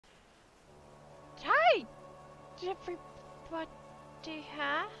everybody,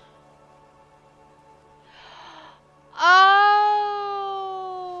 huh? Oh,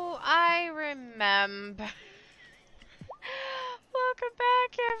 I remember. Welcome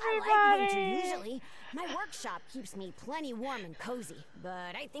back, everybody. I like winter usually. My workshop keeps me plenty warm and cozy,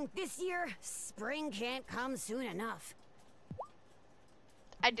 but I think this year, spring can't come soon enough.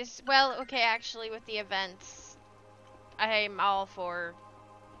 Well, okay, actually, with the events, I'm all for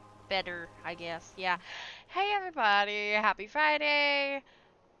better, I guess. Yeah. Hey, everybody. Happy Friday.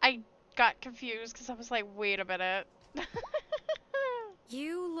 I got confused because I was like, wait a minute.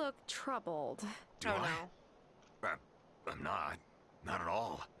 You look troubled. Do oh, I? no. I'm not. Not at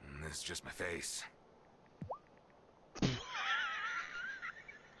all. It's just my face. Do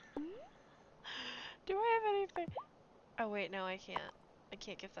I have anything? Oh, wait, no, I can't. I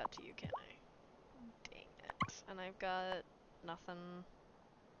can't give that to you, can I? Dang it. And I've got nothing.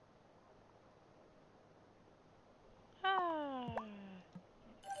 Ah.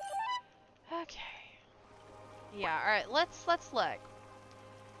 Okay. Yeah, alright, let's look.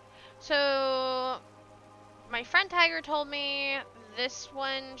 So, my friend Tiger told me this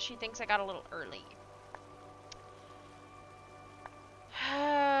one, she thinks I got a little early.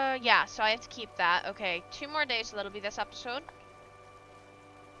 Yeah, so I have to keep that. Okay, 2 more days, so that'll be this episode.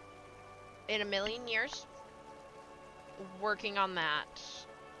 In a million years. Working on that.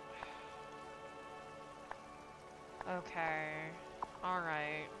 Okay.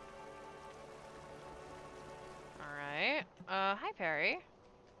 Alright. Alright. Hi Perry.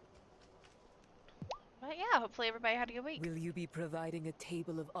 But yeah, hopefully everybody had a good week. Will you be providing a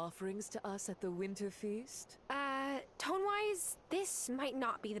table of offerings to us at the winter feast? Tone-wise, this might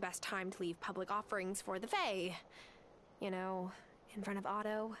not be the best time to leave public offerings for the Fae. You know, in front of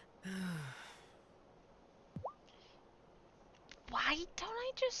Otto. Why don't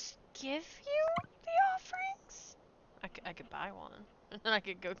I just give you the offerings? I could buy one. And then I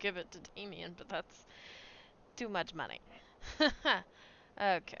could go give it to Damien, but that's too much money.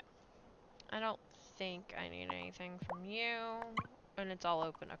 Okay. I don't think I need anything from you. And it's all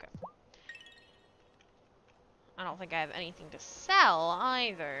open, okay. I don't think I have anything to sell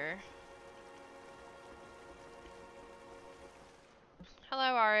either.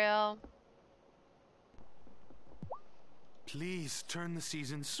 Hello, Ariel. Please turn the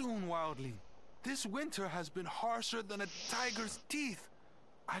season soon, Wildling. This winter has been harsher than a tiger's teeth.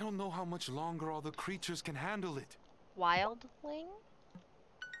 I don't know how much longer all the creatures can handle it. Wildling?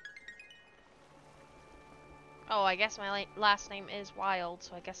 Oh, I guess my last name is Wild,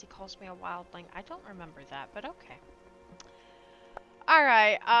 so I guess he calls me a wildling. I don't remember that, but okay.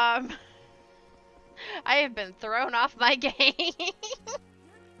 Alright, I have been thrown off my game.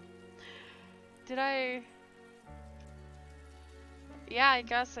 Did I? Yeah, I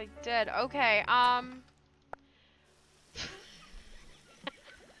guess I did. Okay, I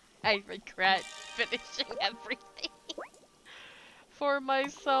regret finishing everything for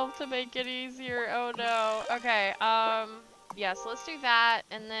myself to make it easier. Oh no. Okay, yeah, so let's do that.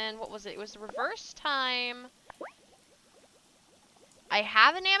 And then, what was it? It was the reverse time. I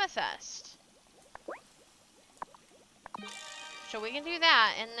have an amethyst. So we can do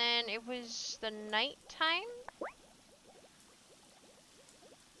that. And then it was the nighttime.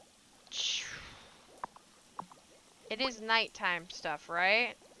 It is nighttime stuff,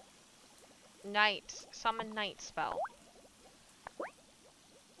 right? Summon night spell.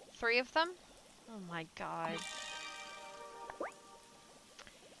 3 of them? Oh my god.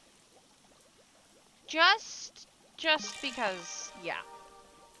 Just because, yeah.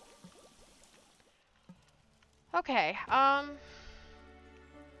 Okay,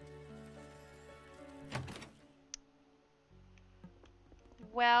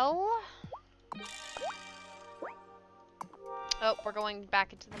 well... Oh, we're going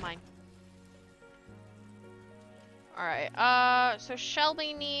back into the mine. Alright, so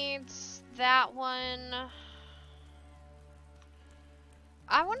Shelby needs that one.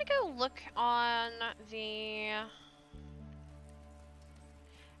 I want to go look on the...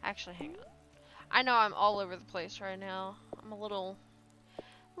 Actually, hang on. I know I'm all over the place right now. I'm a little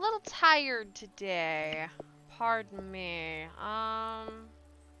tired today. Pardon me.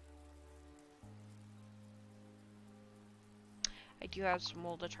 I do have some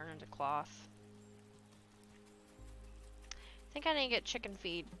wool to turn into cloth. I think I need to get chicken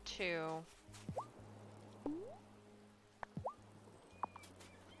feed too.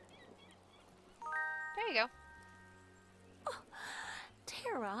 There you go. Oh,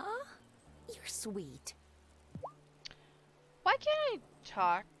 Tara, you're sweet. Why can't I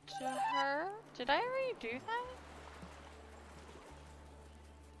talk to her? Did I already do that?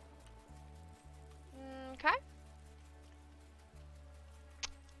 Okay.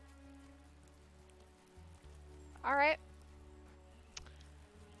 Alright.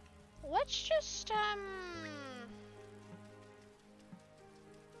 Let's just,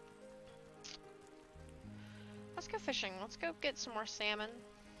 let's go fishing. Let's go get some more salmon.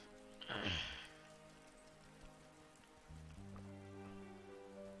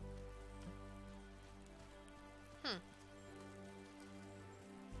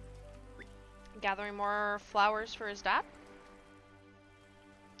 Gathering more flowers for his dad.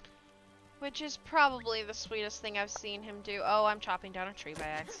 Which is probably the sweetest thing I've seen him do. Oh, I'm chopping down a tree by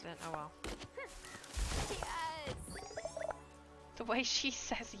accident. Oh well. Yes. The way she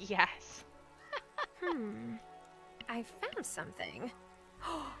says yes. I found something.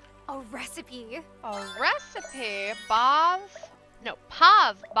 A recipe. A recipe. Pav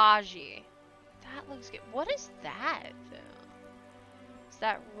bhaji. That looks good. What is that, though? Is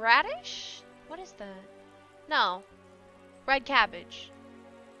that radish? What is that? No. Red cabbage.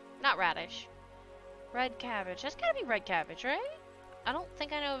 Not radish. Red cabbage. That's gotta be red cabbage, right? I don't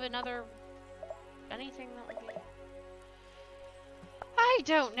think I know of anything that would be... I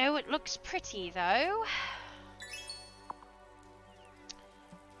don't know. It looks pretty, though.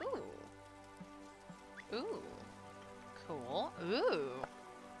 Ooh. Ooh. Cool. Ooh.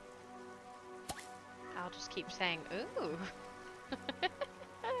 I'll just keep saying ooh.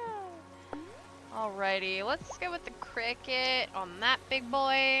 Alrighty, let's go with the cricket on that big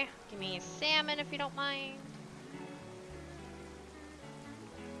boy. Give me a salmon if you don't mind.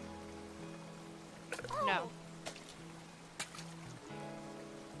 No.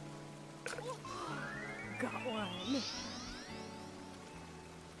 Got one.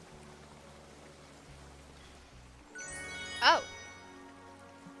 Oh.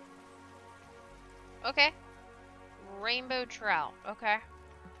 Okay. Rainbow trout. Okay.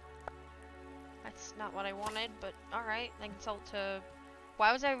 That's not what I wanted, but alright. I can sell it to...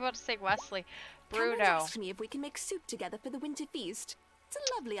 Why was I about to say Wesley? Cameron Bruno. asked me if we can make soup together for the winter feast. It's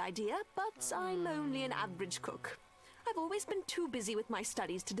a lovely idea, but I'm only an average cook. I've always been too busy with my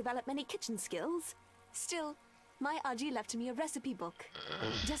studies to develop many kitchen skills. Still, my Aji left me a recipe book,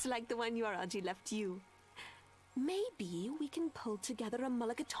 just like the one your Aji left you. Maybe we can pull together a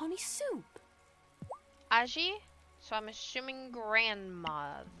mulligatawny soup. Aji? So I'm assuming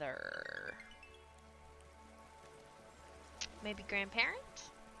grandmother. Maybe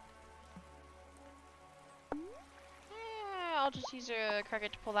grandparent? Yeah, I'll just use a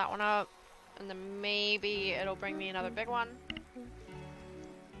cricket to pull that one up. And then maybe it'll bring me another big one.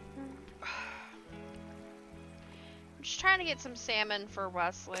 I'm just trying to get some salmon for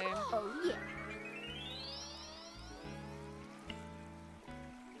Wesley. Oh, yeah.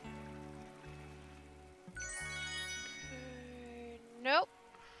 Nope.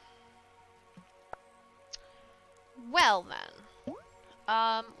 Well then.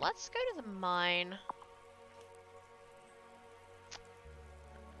 Let's go to the mine.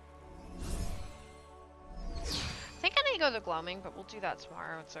 I think I need to go to the gloaming, but we'll do that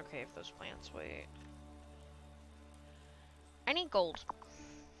tomorrow. It's okay if those plants wait. I need gold.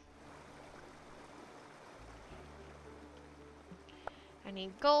 I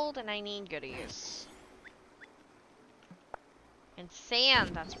need gold and I need goodies. And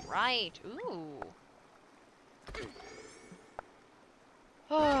sand, that's right. Ooh.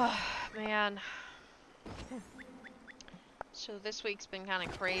 Oh, man. So this week's been kind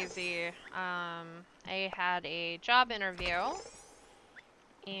of crazy. I had a job interview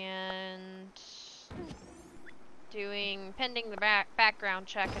and pending the background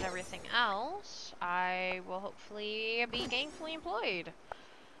check and everything else, I will hopefully be gainfully employed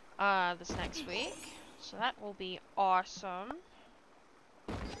this next week. So that will be awesome.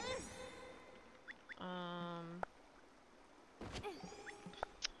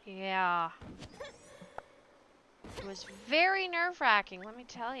 Yeah. It was very nerve-wracking, let me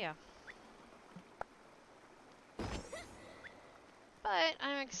tell you. But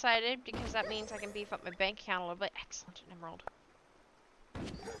I'm excited because that means I can beef up my bank account a little bit. Excellent, Emerald.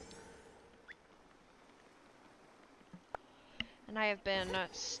 And I have been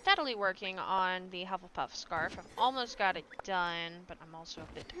steadily working on the Hufflepuff scarf. I've almost got it done, but I'm also a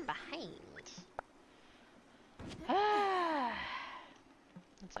bit behind.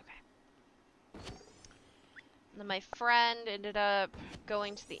 It's okay. And then my friend ended up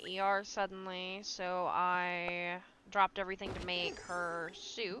going to the ER suddenly, so I dropped everything to make her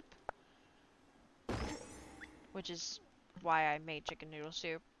soup. Which is why I made chicken noodle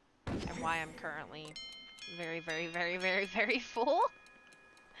soup. And why I'm currently very, very, very, very, very full.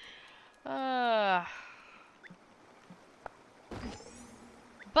 But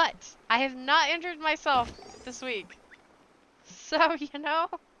I have not injured myself this week. So, you know,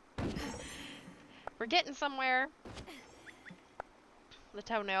 We're getting somewhere. The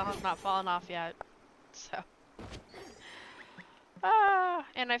toenail has not fallen off yet. So.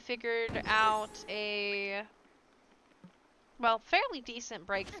 And I figured out a, well, fairly decent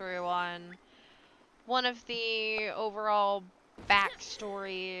breakthrough on one of the overall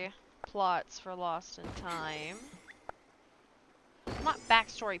backstory plots for Lost in Time. Not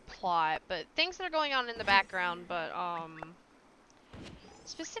backstory plot, but things that are going on in the background, but,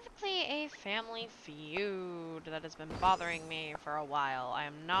 specifically a family feud that has been bothering me for a while. I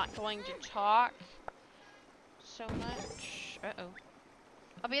am not going to talk so much. Uh-oh.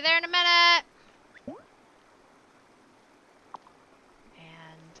 I'll be there in a minute!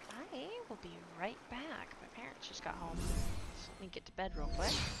 And I will be right back. My parents just got home. So let me get to bed real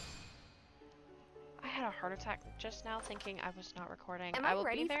quick. I had a heart attack just now thinking I was not recording. Am I I will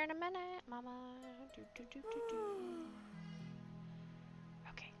ready be there in a minute, Mama.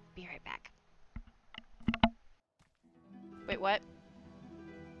 Okay, be right back. Wait, what?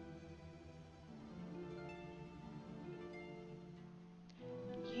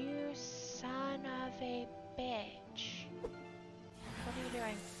 You son of a bitch. What are you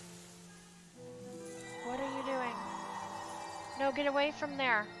doing? What are you doing? No, get away from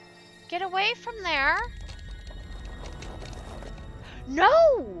there. Get away from there!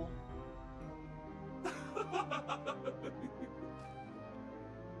 No!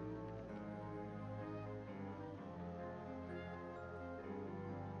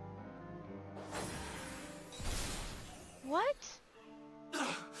 What?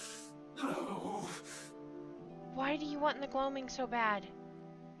 Why do you want the gloaming so bad?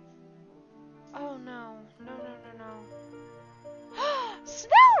 Oh no. No, no, no, no.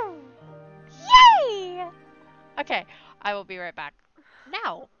 Snow! Yay! Okay, I will be right back.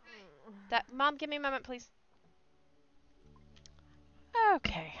 Now. Mom, give me a moment, please.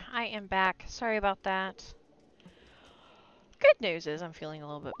 Okay, I am back. Sorry about that. Good news is I'm feeling a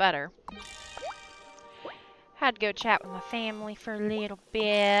little bit better. Had to go chat with my family for a little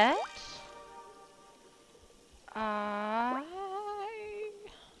bit.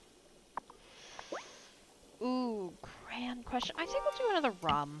 Ooh, grand question. I think we'll do another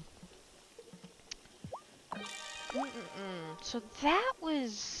rum. So that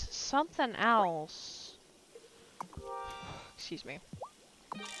was something else. Excuse me.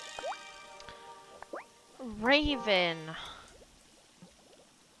 Raven.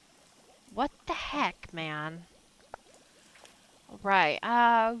 What the heck, man? Right,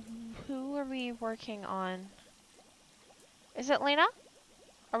 who are we working on? Is it Lena?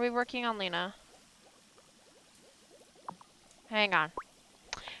 Are we working on Lena? Hang on.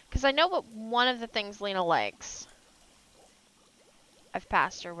 Because I know what one of the things Lena likes. I've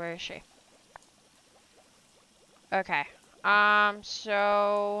passed her. Where is she? Okay.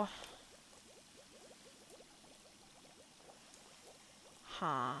 So...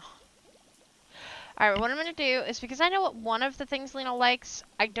 Huh. Alright, what I'm going to do is, because I know what one of the things Lena likes,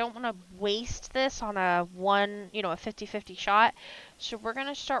 I don't want to waste this on a 50-50 shot. So we're going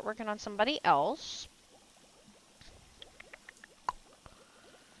to start working on somebody else.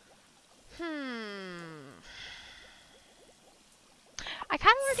 I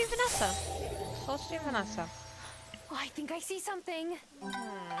kind of want to do Vanessa. So let's do Vanessa. Oh, I think I see something.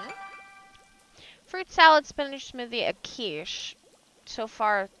 Fruit salad, spinach smoothie, a quiche. So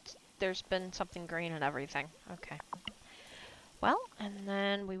far, there's been something green and everything. Okay. Well, and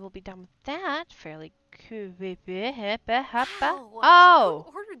then we will be done with that fairly quick. Wow, Oh!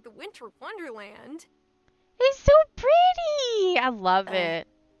 who ordered the Winter Wonderland? It's so pretty! I love it.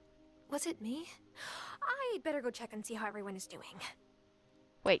 Was it me? I'd better go check and see how everyone is doing.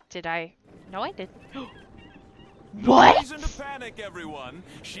 Wait, did I? No, I did. What? Reason to panic, everyone.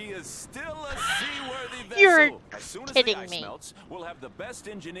 She is still a seaworthy vessel. You're as soon as kidding the ice me. melts, we'll have the best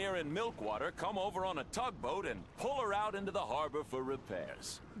engineer in Milkwater come over on a tugboat and pull her out into the harbor for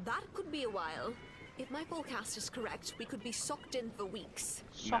repairs. That could be a while. If my forecast is correct, we could be socked in for weeks.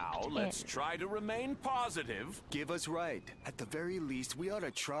 Now, let's try to remain positive. Give us right. At the very least, we ought to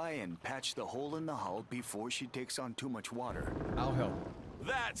try and patch the hole in the hull before she takes on too much water. I'll help.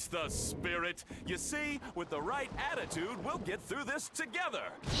 That's the spirit. You see, with the right attitude, we'll get through this together.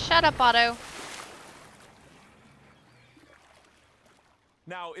 Shut up, Otto.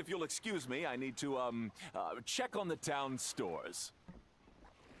 Now, if you'll excuse me, I need to, check on the town stores.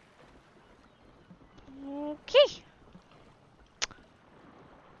 Okay.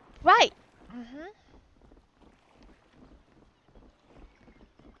 Right.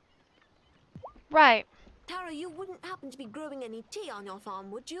 Right. Tara, you wouldn't happen to be growing any tea on your farm,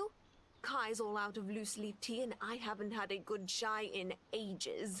 would you? Kai's all out of loose leaf tea, and I haven't had a good chai in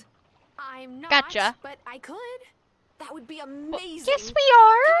ages. I'm not, Gotcha. but I could. That would be Well, amazing. yes, we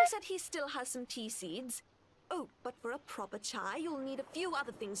are. Kai said he still has some tea seeds. Oh, but for a proper chai, you'll need a few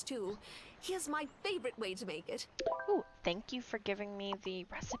other things too. Here's my favorite way to make it. Ooh, thank you for giving me the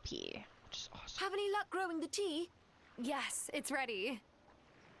recipe, which is awesome. Have any luck growing the tea? Yes, it's ready.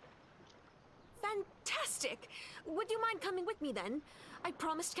 Fantastic! Would you mind coming with me then? I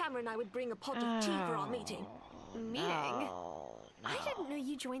promised Cameron I would bring a pot of tea for our meeting. Meeting? No, I didn't know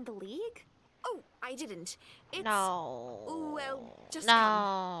you joined the league. Oh, I didn't. It's... No. Well, just no.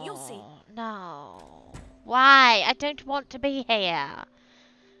 come. You'll see. No. Why? I don't want to be here.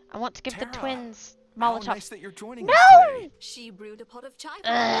 I want to give the Tara, twins How Molotov. nice that you're joining No! us today. She brewed a pot of chai for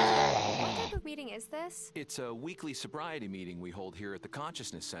us. What type of meeting is this? It's a weekly sobriety meeting we hold here at the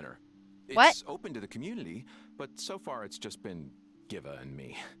Consciousness Center. It's What? open to the community, but so far it's just been Giva and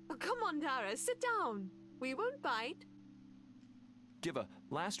me. Oh, come on, Tara, sit down. We won't bite. Giva,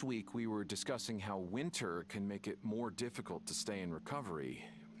 last week we were discussing how winter can make it more difficult to stay in recovery.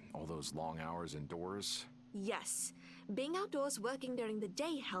 All those long hours indoors. Yes. Being outdoors working during the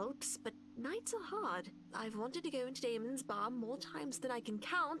day helps, but nights are hard. I've wanted to go into Damon's bar more times than I can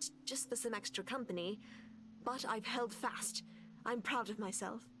count, just for some extra company. But I've held fast. I'm proud of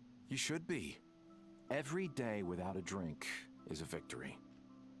myself. You should be. Every day without a drink is a victory.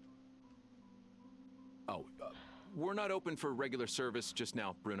 Oh, we're not open for regular service just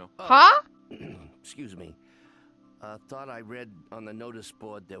now, Bruno. Huh? Excuse me. Thought I read on the notice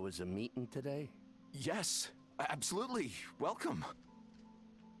board there was a meeting today. Yes, absolutely. Welcome.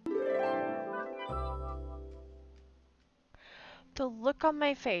 The look on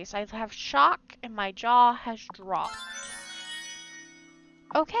my face. I have shock and my jaw has dropped.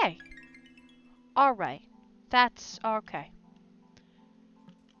 Okay. Alright. That's okay.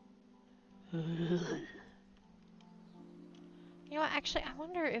 You know what, actually, I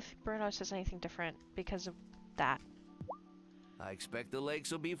wonder if Bruno says anything different because of that. I expect the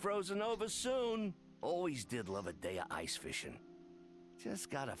lakes will be frozen over soon. Always did love a day of ice fishing.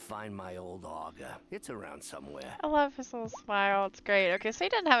 Just gotta find my old auger. It's around somewhere. I love his little smile. It's great. Okay, so he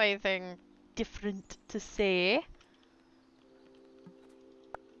didn't have anything different to say.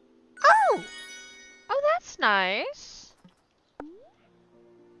 Oh! Oh, that's nice.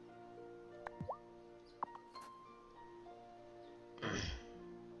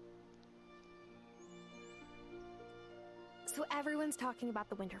 So everyone's talking about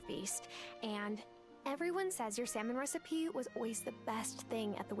the Winter Feast, and everyone says your salmon recipe was always the best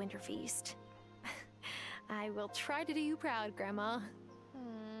thing at the Winter Feast. I will try to do you proud, Grandma.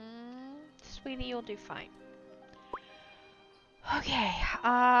 Sweetie, you'll do fine. Okay,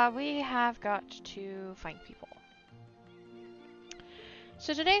 we have got to find people.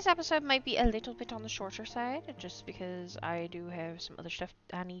 So today's episode might be a little bit on the shorter side, just because I do have some other stuff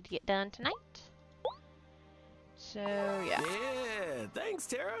I need to get done tonight. So, yeah. Yeah, thanks,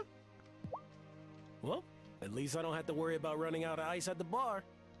 Tara. Well, at least I don't have to worry about running out of ice at the bar.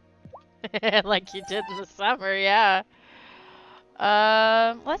 Like you did in the summer, yeah.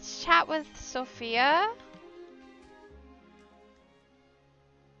 Let's chat with Sophia.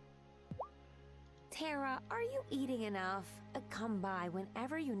 Tara, are you eating enough? Come by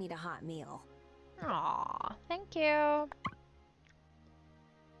whenever you need a hot meal. Aw, thank you.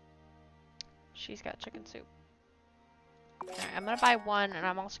 She's got chicken soup. Alright, I'm gonna buy one, and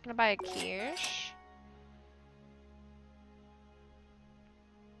I'm also gonna buy a quiche.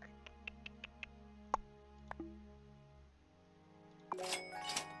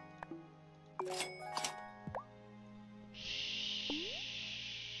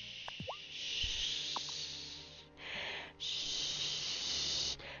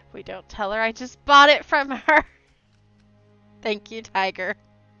 We don't tell her I just bought it from her. Thank you, Tiger.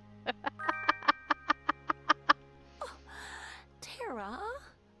 Tara,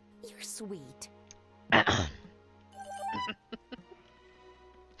 you're sweet. I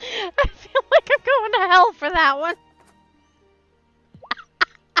feel like I'm going to hell for that one.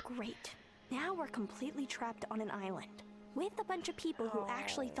 Great. Now we're completely trapped on an island with a bunch of people who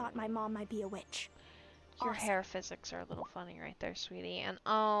actually thought my mom might be a witch. Your hair physics are a little funny right there, sweetie. And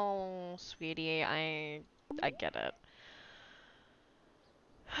oh, sweetie, I get it.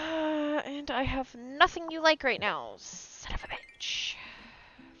 And I have nothing you like right now, son of a bitch.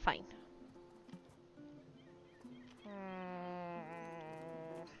 Fine.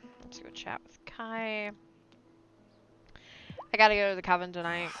 Let's go chat with Kai. I gotta go to the coven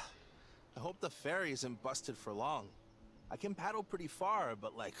tonight. I hope the ferry isn't busted for long. I can paddle pretty far,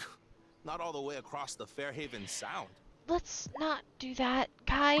 but like, not all the way across the Fairhaven Sound. Let's not do that,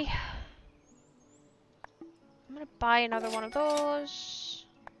 Kai. I'm gonna buy another one of those.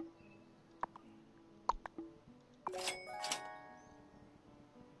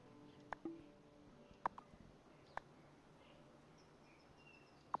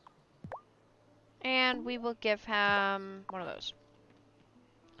 And we will give him one of those.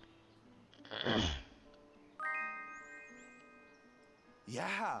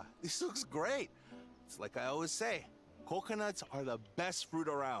 Yeah, this looks great. It's like I always say, coconuts are the best fruit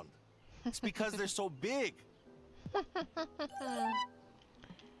around. It's because they're so big.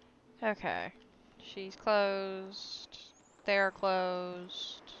 Okay. She's closed. They're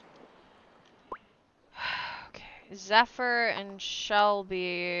closed. Okay. Zephyr and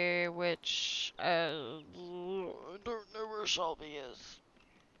Shelby, which I don't know where Shelby is.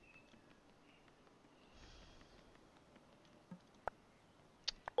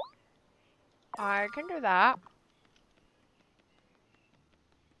 I can do that.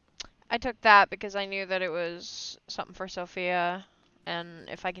 I took that because I knew that it was something for Sophia, and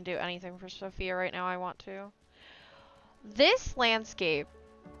if I can do anything for Sophia right now, I want to. This landscape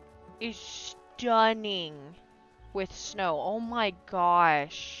is stunning with snow. Oh my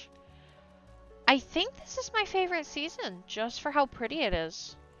gosh. I think this is my favorite season, just for how pretty it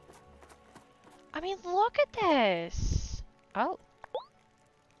is. I mean, look at this. Oh.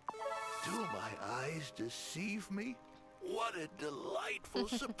 Do my eyes deceive me? What a delightful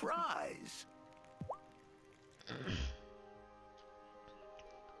surprise!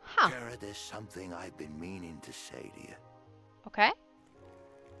 Huh. Tara, there's something I've been meaning to say to you. Okay.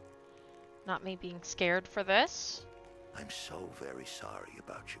 Not me being scared for this. I'm so very sorry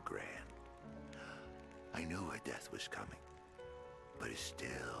about your gran. I knew her death was coming, but it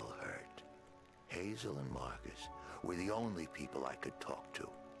still hurt. Hazel and Marcus were the only people I could talk to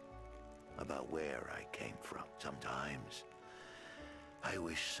about where I came from. Sometimes I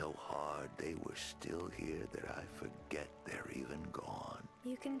wish so hard they were still here that I forget they're even gone.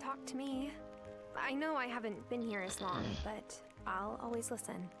 You can talk to me. I know I haven't been here as long, but I'll always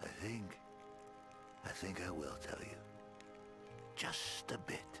listen. I think I will tell you. Just a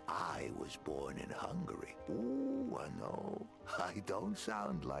bit. I was born in Hungary. Ooh, I know. I don't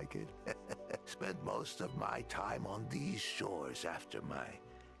sound like it. Spent most of my time on these shores after my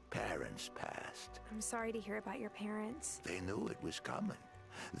parents passed. I'm sorry to hear about your parents. They knew it was coming.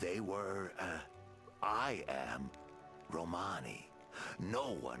 They were, I am Romani.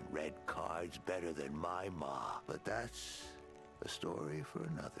 No one read cards better than my ma, but that's a story for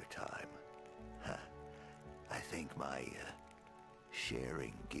another time. I think my,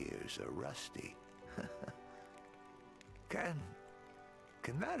 sharing gears are rusty. Can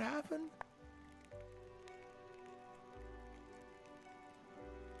that happen?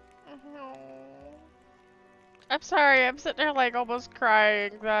 I'm sorry, I'm sitting there like almost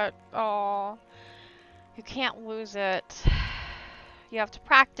crying that, oh, you can't lose it. You have to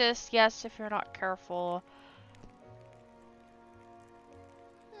practice, yes, if you're not careful.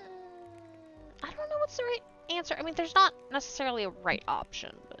 I don't know what's the right answer. I mean, there's not necessarily a right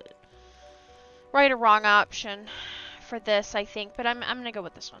option, but right or wrong option for this, I think, but I'm gonna go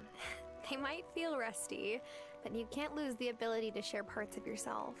with this one. They might feel rusty, but you can't lose the ability to share parts of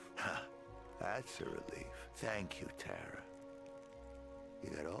yourself. That's a relief. Thank you, Tara. You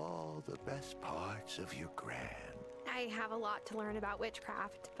got all the best parts of your gran. I have a lot to learn about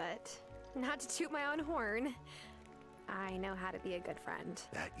witchcraft, but not to toot my own horn. I know how to be a good friend.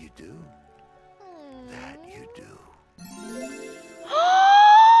 That you do. That you do.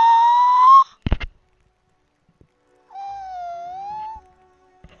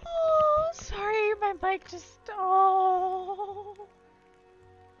 Oh, sorry, my mic just, oh.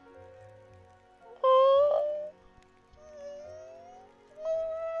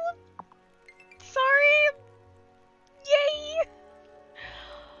 Sorry. Yay.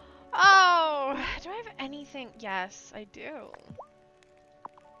 Oh, do I have anything? Yes, I do.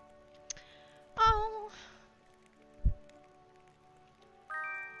 Oh.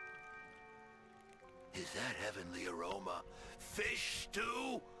 Is that heavenly aroma fish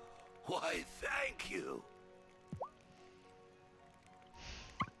stew? Why, thank you.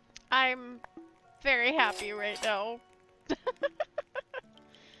 I'm very happy right now.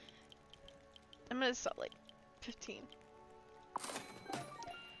 I'm gonna sell like 15.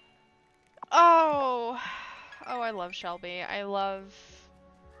 Oh, I love Shelby. I love.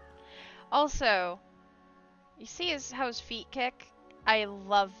 Also, you see how his feet kick? I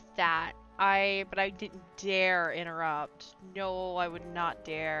love that. But I didn't dare interrupt. No, I would not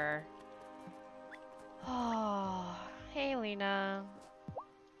dare. Oh, hey, Lena.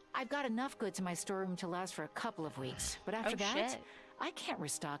 I've got enough goods in my storeroom to last for a couple of weeks, but after that, shit. I can't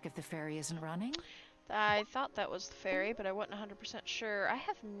restock if the ferry isn't running. I thought that was the ferry, but I wasn't 100% sure. I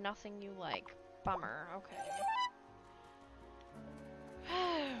have nothing you like. Bummer. Okay.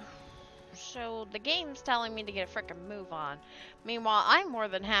 So the game's telling me to get a frickin' move on. Meanwhile, I'm more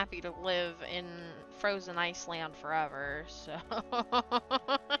than happy to live in frozen Iceland forever, so...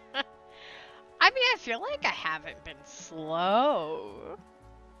 I mean, I feel like I haven't been slow.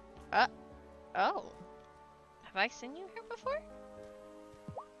 Oh. Have I seen you here before?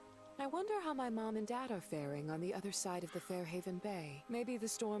 I wonder how my mom and dad are faring on the other side of the Fairhaven Bay. Maybe the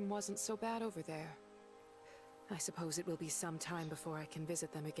storm wasn't so bad over there. I suppose it will be some time before I can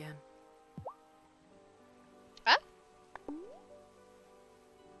visit them again.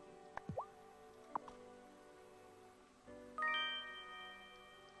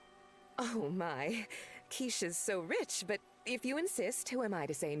 Oh my, Keisha's so rich, but if you insist, who am I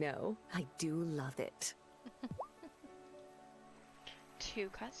to say no? I do love it. 2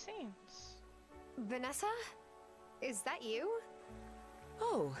 cutscenes. Vanessa? Is that you?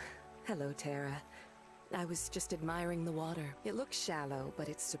 Oh, hello, Tara. I was just admiring the water. It looks shallow, but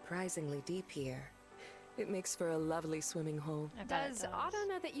it's surprisingly deep here. It makes for a lovely swimming hole. Does Otto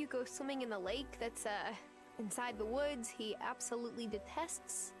know that you go swimming in the lake that's, inside the woods he absolutely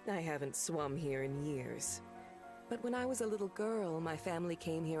detests? I haven't swum here in years. But when I was a little girl, my family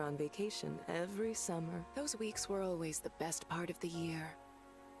came here on vacation every summer. Those weeks were always the best part of the year.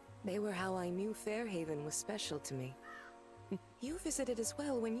 They were how I knew Fairhaven was special to me. You visited as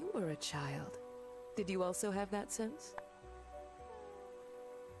well when you were a child. Did you also have that sense?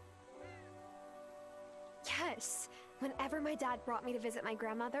 Yes. Whenever my dad brought me to visit my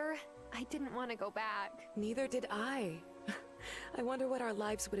grandmother, I didn't want to go back. Neither did I. I wonder what our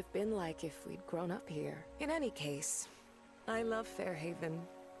lives would have been like if we'd grown up here. In any case, I love Fairhaven,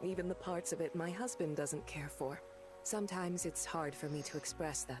 even the parts of it my husband doesn't care for. Sometimes it's hard for me to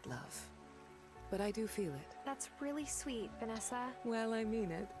express that love, but I do feel it. That's really sweet, Vanessa. Well, I mean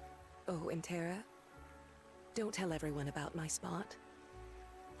it. Oh, and Tara, don't tell everyone about my spot.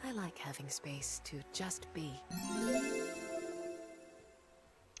 I like having space to just be.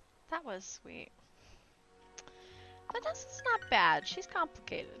 That was sweet. Vanessa's not bad. She's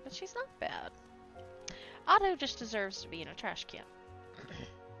complicated, but she's not bad. Otto just deserves to be in a trash can.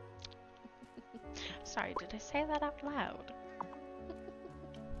 Sorry, did I say that out loud?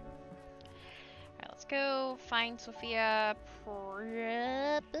 Alright, let's go find Sophia.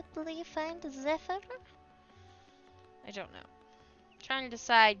 Probably find Zephyr? I don't know. Trying to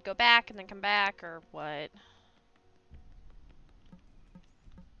decide, go back and then come back, or what?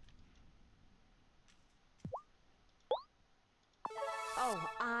 Oh,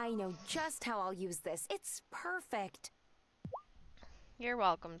 I know just how I'll use this. It's perfect. You're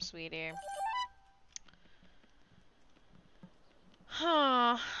welcome, sweetie.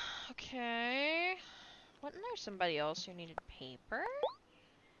 Huh. Okay. Wasn't there somebody else who needed paper?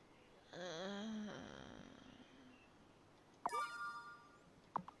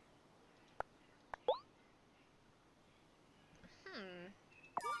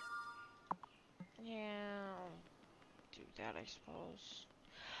 Yeah, I'll do that, I suppose.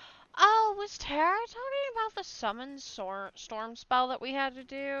 Oh, was Tara talking about the summon storm spell that we had to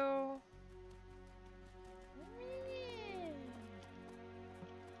do?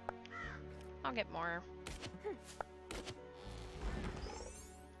 I'll get more.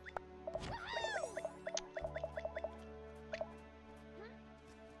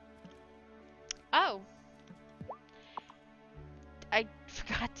 Oh. I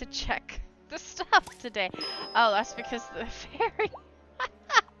forgot to check the stuff today. Oh, that's because the fairy. I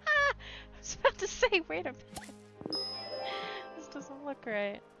was about to say, wait a minute. This doesn't look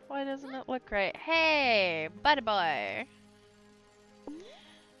right. Why doesn't it look right? Hey, buddy boy.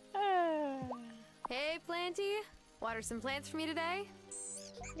 Hey, Planty. Water some plants for me today?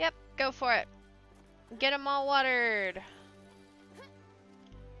 Yep, go for it. Get them all watered.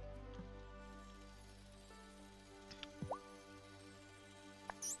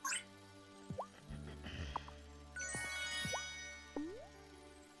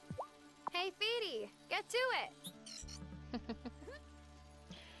 Hey, Feety, get to it.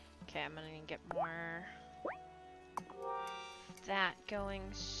 Okay, I'm gonna get more of that going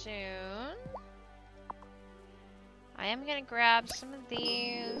soon. I am gonna grab some of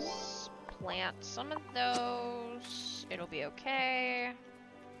these, plant some of those. It'll be okay.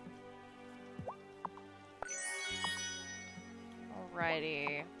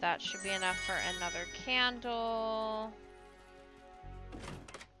 Alrighty, that should be enough for another candle.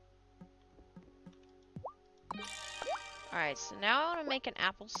 Alright, so now I want to make an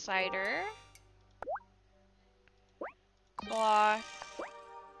apple cider. Cloth.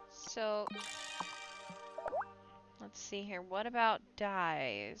 So, let's see here. What about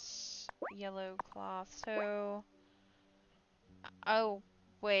dyes? Yellow cloth. So, oh,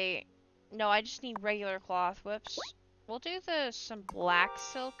 wait. No, I just need regular cloth. Whoops. We'll do some black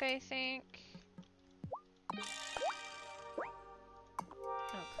silk, I think.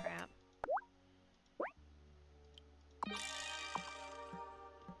 Oh, crap.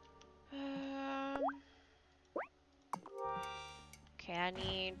 Okay, I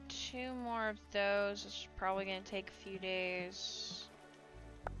need 2 more of those. It's probably gonna take a few days.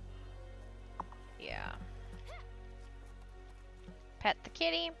 Yeah. Pet the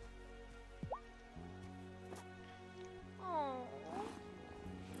kitty. Oh.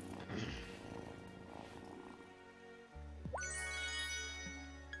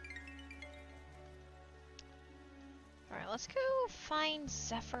 Alright, let's go find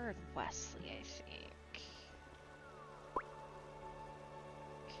Zephyr and Wesley, I think.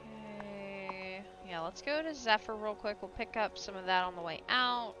 Okay. Yeah, let's go to Zephyr real quick. We'll pick up some of that on the way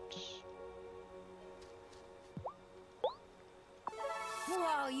out.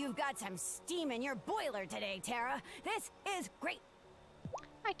 Whoa, you've got some steam in your boiler today, Tara. This is great.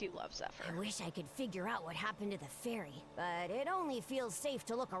 I do love Zephyr. I wish I could figure out what happened to the ferry, but it only feels safe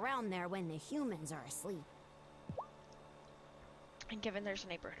to look around there when the humans are asleep. And given there's a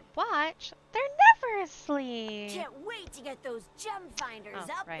neighborhood watch, they're never asleep. Can't wait to get those gem finders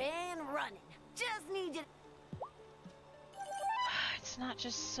up and running. Just need you. It's not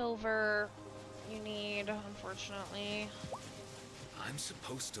just silver you need, unfortunately. I'm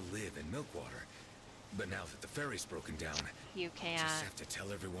supposed to live in Milkwater, but now that the ferry's broken down, you can't. I just have to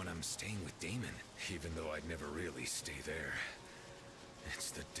tell everyone I'm staying with Damon, even though I'd never really stay there. It's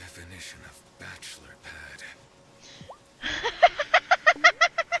the definition of bachelor pad.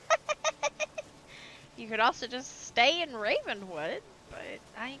 You could also just stay in Ravenwood, but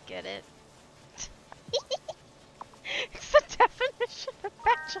I get it. It's the definition of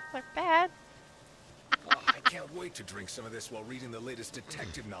bachelor pad. Oh, I can't wait to drink some of this while reading the latest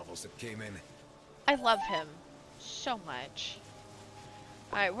detective novels that came in. I love him so much.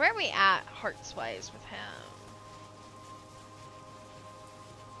 Alright, where are we at hearts-wise with him?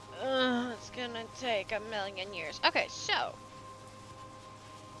 It's gonna take a million years. Okay, so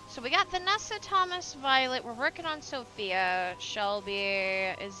we got Vanessa, Thomas, Violet. We're working on Sophia.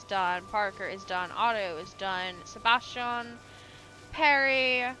 Shelby is done. Parker is done. Otto is done. Sebastian,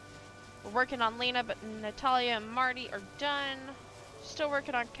 Perry. We're working on Lena, but Natalia and Marty are done. Still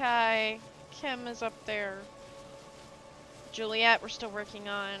working on Kai. Kim is up there. Juliet, we're still working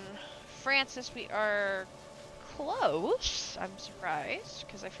on. Francis, we are close. I'm surprised,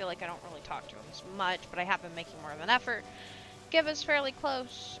 because I feel like I don't really talk to him as much, but I have been making more of an effort. Give us fairly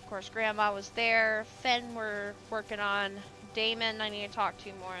close. Of course, Grandma was there. Finn, we're working on. Damon, I need to talk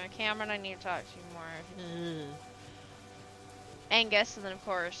to more. Cameron, I need to talk to more. Angus, and then of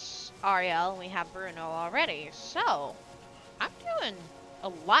course Ariel, and we have Bruno already. So, I'm doing a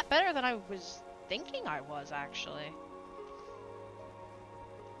lot better than I was thinking I was, actually.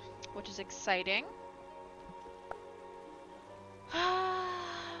 Which is exciting.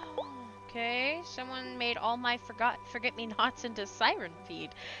 Okay, someone made all my forget-me-nots into siren feed.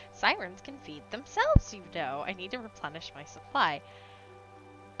 Sirens can feed themselves, you know. I need to replenish my supply.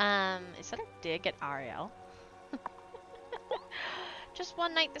 Is that a dig at Ariel? Just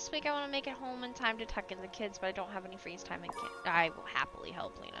one night this week. I want to make it home in time to tuck in the kids, but I don't have any freeze time and I will happily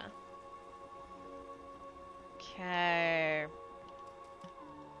help Lena. Okay.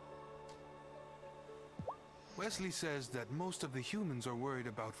 Wesley says that most of the humans are worried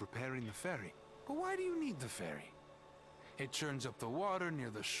about repairing the ferry. But why do you need the ferry? It churns up the water near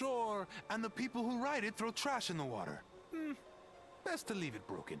the shore, and the people who ride it throw trash in the water. Best to leave it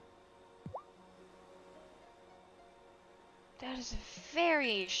broken. That is a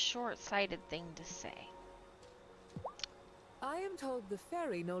very short-sighted thing to say. I am told the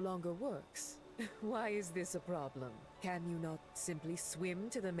ferry no longer works. Why is this a problem? Can you not simply swim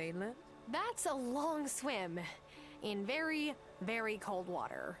to the mainland? That's a long swim in very, very cold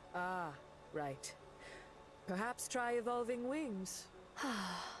water. Ah, right. Perhaps try evolving wings.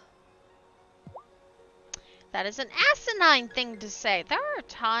 That is an asinine thing to say. There are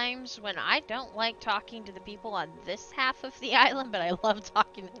times when I don't like talking to the people on this half of the island, but I love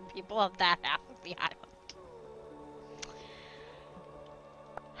talking to the people on that half of the island.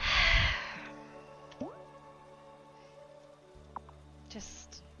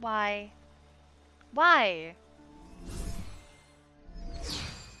 Just, why? Why?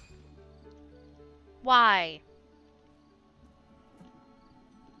 Why?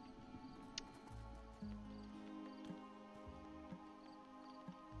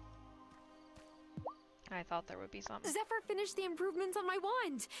 I thought there would be something. Zephyr finished the improvements on my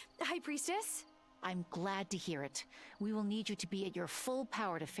wand. High Priestess? I'm glad to hear it. We will need you to be at your full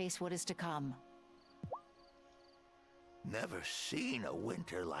power to face what is to come. Never seen a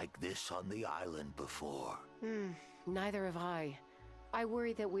winter like this on the island before. Neither have I. I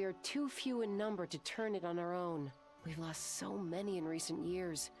worry that we are too few in number to turn it on our own. We've lost so many in recent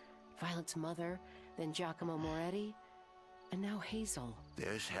years. Violet's mother, then Giacomo Moretti, and now Hazel.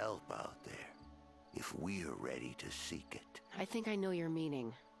 There's help out there, if we're ready to seek it. I think I know your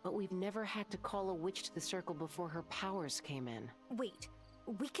meaning, but we've never had to call a witch to the circle before her powers came in. Wait,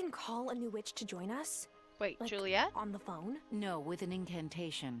 we can call a new witch to join us? Wait, like, Juliet? On the phone? No, with an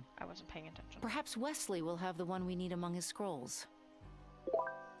incantation. I wasn't paying attention. Perhaps Wesley will have the one we need among his scrolls.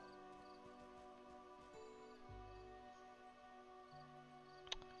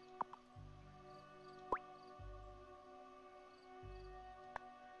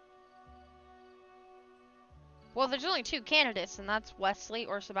 Well, there's only 2 candidates, and that's Wesley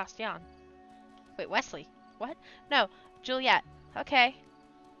or Sebastian. Wait, Wesley? What? No, Juliet. Okay.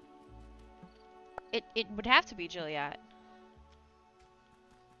 It would have to be Juliet.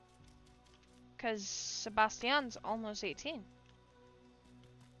 Because Sebastian's almost 18.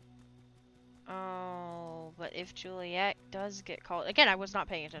 Oh, but if Juliet does get called... Again, I was not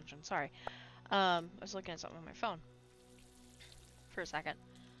paying attention, sorry. I was looking at something on my phone. For a second.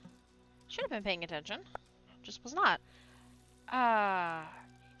 Should have been paying attention. Just was not.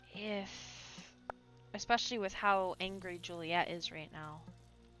 Especially with how angry Juliet is right now.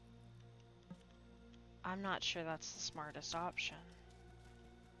 I'm not sure that's the smartest option.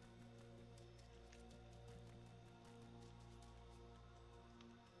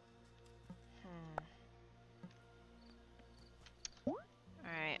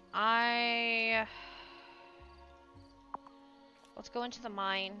 Alright, let's go into the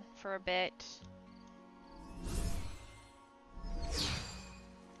mine for a bit.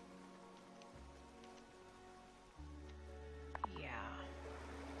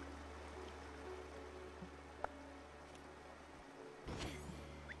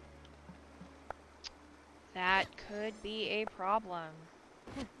 That could be a problem.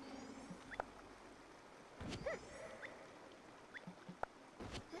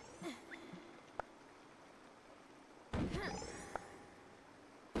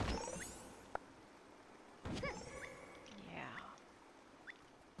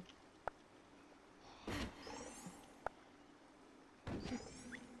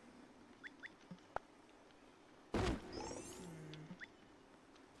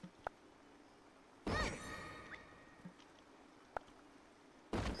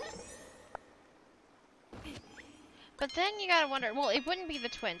 But then you gotta wonder, well, it wouldn't be the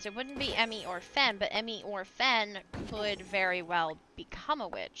twins. It wouldn't be Emmy or Fen, but Emmy or Fen could very well become a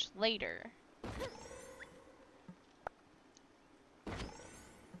witch later.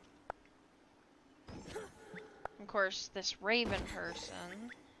 Of course, this Raven person.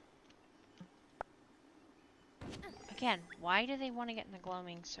 Again, why do they want to get in the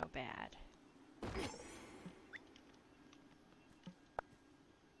gloaming so bad?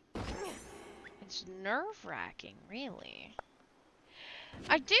 It's nerve-wracking, really.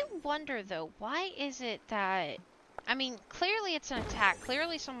 I do wonder, though, why is it that... I mean, clearly it's an attack.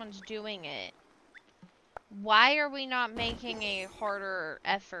 Clearly someone's doing it. Why are we not making a harder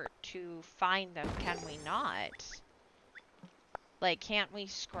effort to find them? Can we not? Like, can't we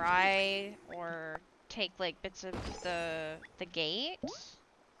scry or take, like, bits of the gate?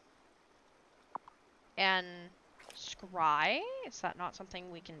 And scry? Is that not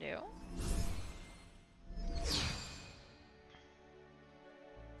something we can do?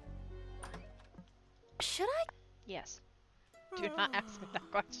 Should I? Yes. Do not ask me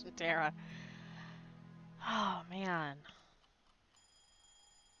that question, Tara. Oh, man.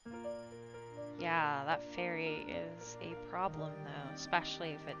 Yeah, that fairy is a problem, though. Especially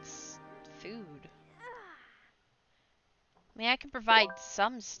if it's food. I mean, I can provide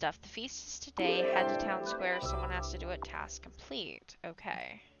some stuff. The feast is today. Head to town square. Someone has to do it. Task complete.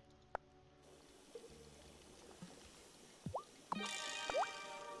 Okay.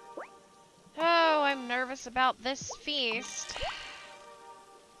 Oh, I'm nervous about this feast.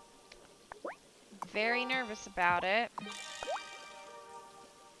 Very nervous about it.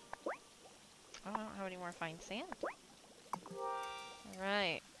 I don't have any more fine sand.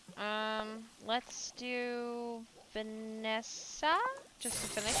 Alright. Let's do Vanessa, just to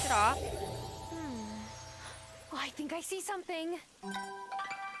finish it off. Oh, I think I see something.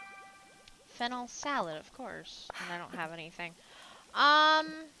 Fennel salad, of course. And I don't have anything.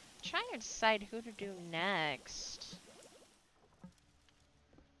 Trying to decide who to do next.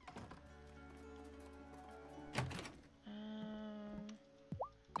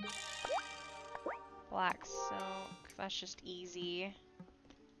 black silk. That's just easy.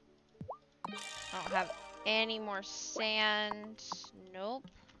 I don't have any more sand. Nope.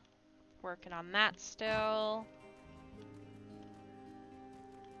 Working on that still.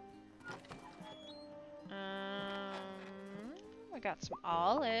 We got some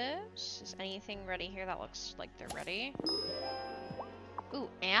olives. Is anything ready here that looks like they're ready? Ooh,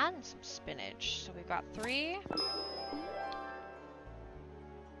 and some spinach. So we've got 3.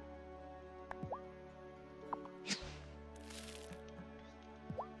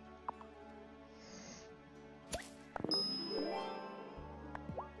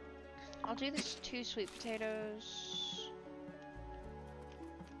 I'll do this 2 sweet potatoes.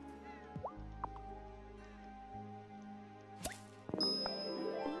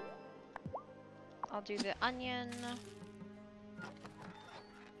 I'll do the onion.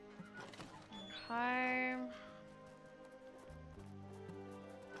 Okay.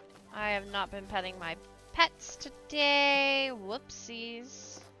 I have not been petting my pets today.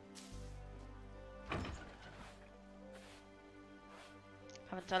 Whoopsies.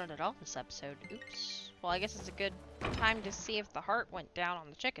 Haven't done it at all this episode. Oops. Well, I guess it's a good time to see if the heart went down on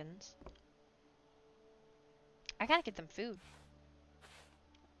the chickens. I gotta get them food.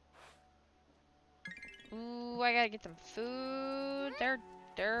 Ooh, I gotta get them food.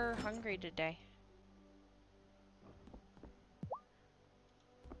 They're hungry today.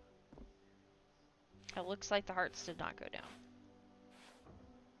 It looks like the hearts did not go down.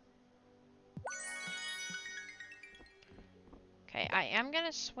 Okay, I am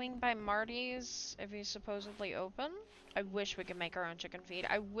gonna swing by Marty's if he's supposedly open. I wish we could make our own chicken feed.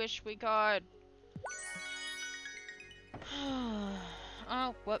 I wish we could.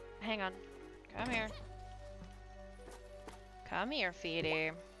 Oh, whoop, hang on. Come here. Come here,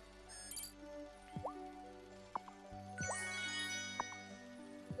 Feedy.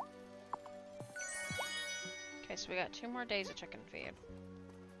 Okay, so we got 2 more days of chicken feed.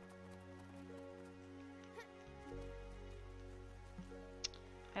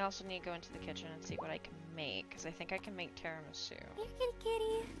 I also need to go into the kitchen and see what I can make, because I think I can make tiramisu. Here, kitty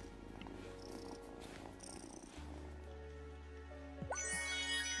kitty.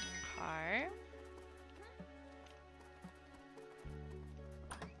 Okay.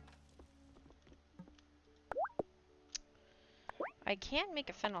 I can make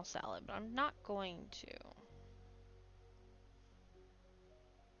a fennel salad, but I'm not going to.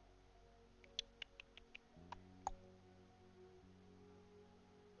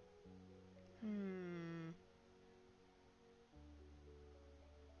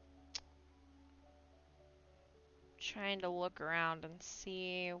 Trying to look around and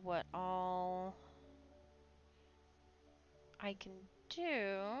see what all I can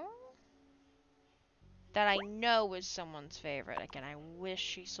do that I know is someone's favorite. Again, I wish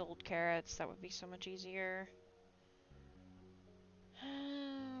she sold carrots. That would be so much easier.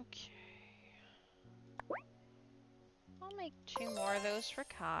 Okay. I'll make 2 more of those for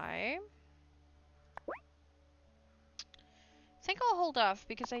Kai. I think I'll hold off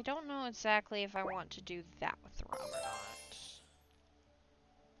because I don't know exactly if I want to do that with the rum or not.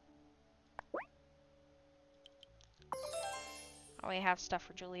 Oh, we have stuff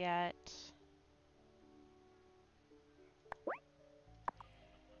for Juliet.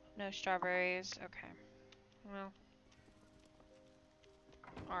 No strawberries. Okay. Well.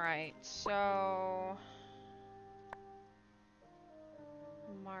 Alright, so...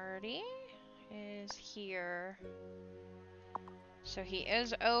 Marty is here. So he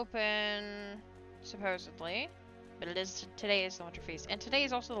is open, supposedly. But it is today is the Winter Feast. And today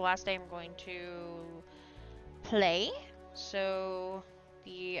is also the last day I'm going to play. So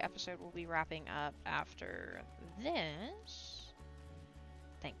the episode will be wrapping up after this.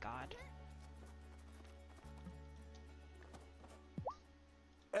 Thank God.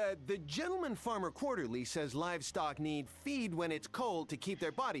 The Gentleman Farmer Quarterly says livestock need feed when it's cold to keep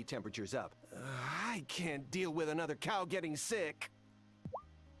their body temperatures up. I can't deal with another cow getting sick. I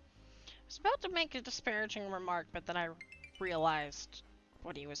was about to make a disparaging remark, but then I realized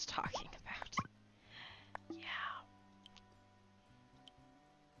what he was talking about. Yeah.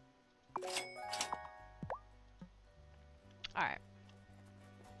 Alright.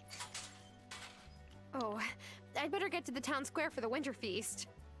 Oh, I'd better get to the town square for the winter feast.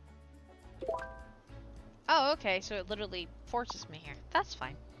 Oh, okay, so it literally forces me here. That's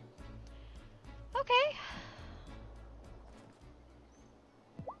fine. Okay.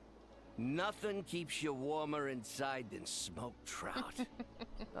 Nothing keeps you warmer inside than smoked trout.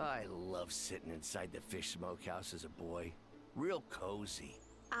 I love sitting inside the fish smokehouse as a boy. Real cozy.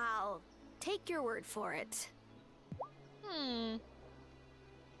 I'll take your word for it.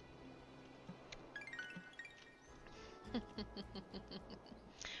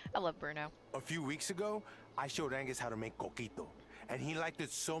 I love Bruno. A few weeks ago, I showed Angus how to make coquito, and he liked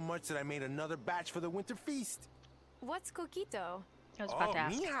it so much that I made another batch for the winter feast. What's coquito? I was about to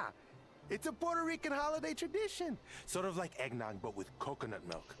ask. Mija. It's a Puerto Rican holiday tradition. Sort of like eggnog, but with coconut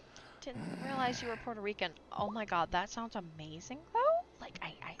milk. Didn't realize you were Puerto Rican. Oh my god, that sounds amazing though. Like,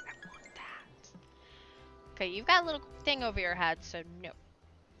 I want that. Okay, you've got a little thing over your head, so no.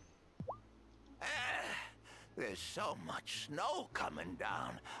 There's so much snow coming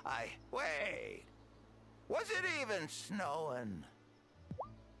down. Wait. Was it even snowing?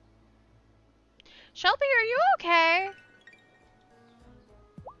 Shelby, are you okay?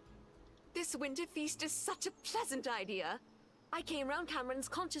 This winter feast is such a pleasant idea. I came round Cameron's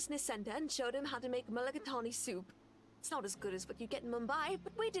consciousness center and showed him how to make mulligatawny soup. It's not as good as what you get in Mumbai,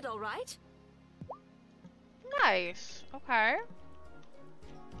 but we did all right. Nice. Okay.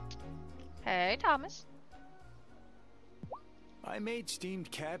 Hey, Thomas. I made steamed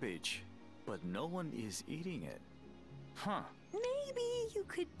cabbage, but no one is eating it. Huh. Maybe you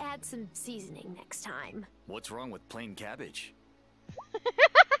could add some seasoning next time. What's wrong with plain cabbage?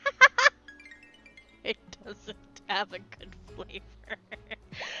 It doesn't have a good flavor.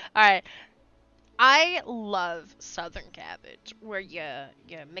 Alright. I love southern cabbage, where you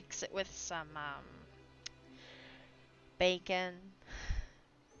mix it with some bacon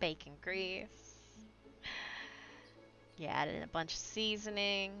grease. You add in a bunch of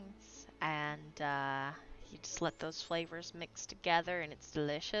seasonings, and you just let those flavors mix together, and it's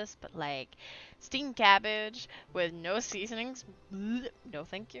delicious. But like steamed cabbage with no seasonings, bleh, no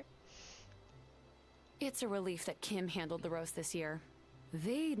thank you. It's a relief that Kim handled the roast this year.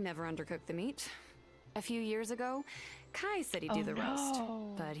 They'd never undercooked the meat. A few years ago, Kai said he'd do the roast,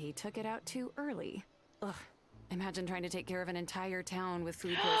 but he took it out too early. Ugh. Imagine trying to take care of an entire town with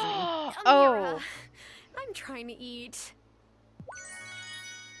food poisoning. Oh. I'm trying to eat.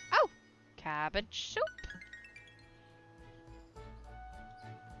 Oh, cabbage soup.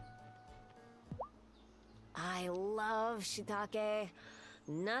 I love shiitake.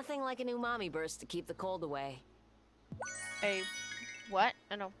 Nothing like an umami burst to keep the cold away. A what?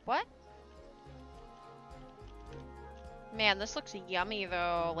 And a what? Man, this looks yummy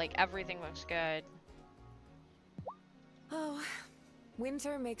though. Like everything looks good. Oh,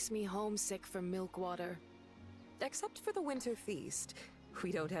 winter makes me homesick for milk water. Except for the winter feast.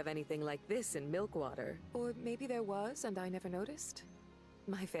 We don't have anything like this in Milkwater. Or maybe there was and I never noticed.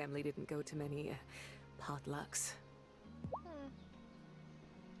 My family didn't go to many potlucks.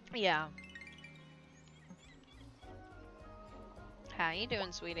 Yeah. How you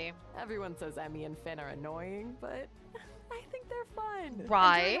doing, sweetie? Everyone says Emmy and Finn are annoying, but I think they're fun.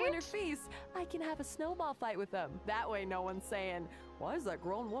 Right? And during the winter feast, I can have a snowball fight with them. That way no one's saying, why is that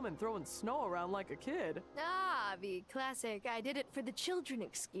grown woman throwing snow around like a kid? Ah, the classic I did it for the children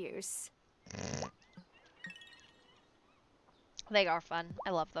excuse. They are fun.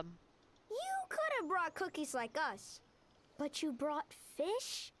 I love them. You could have brought cookies like us, but you brought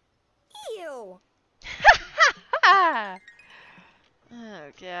fish? Ew! Oh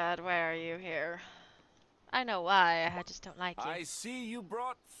god, why are you here? I know why, I just don't like you. I see you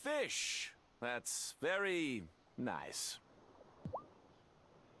brought fish. That's very nice.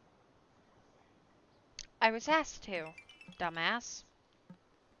 I was asked to, dumbass.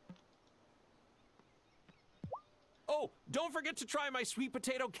 Oh, don't forget to try my sweet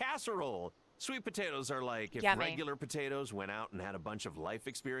potato casserole. Sweet potatoes are like if Yummy. regular potatoes went out and had a bunch of life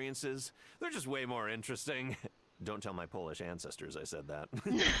experiences. They're just way more interesting. Don't tell my Polish ancestors I said that.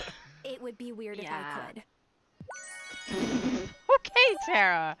 It would be weird if I could. Okay,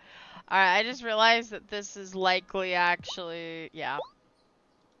 Tara. Alright, I just realized that this is likely actually, yeah.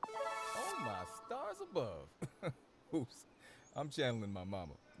 Oh my stars above. Oops, I'm channeling my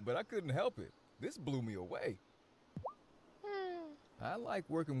mama, but I couldn't help it. This blew me away. I like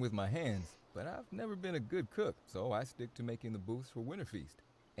working with my hands, but I've never been a good cook, so I stick to making the booths for Winter Feast.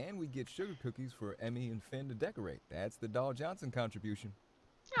 And we get sugar cookies for Emmy and Finn to decorate. That's the Doll Johnson contribution.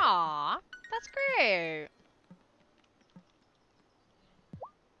 Aw, that's great.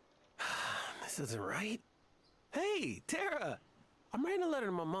 This isn't right. Hey, Tara! I'm writing a letter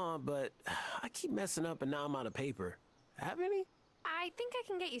to my mom, but I keep messing up and now I'm out of paper. Have any? I think I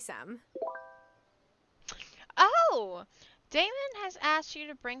can get you some. Oh! Damon has asked you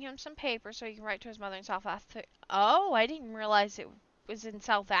to bring him some paper so he can write to his mother in South Africa. Oh, I didn't realize it was in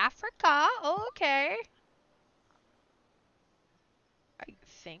South Africa. Oh, okay. I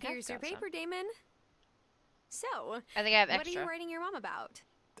think Here's your paper, Damon. So, I think I have what extra. are you writing your mom about?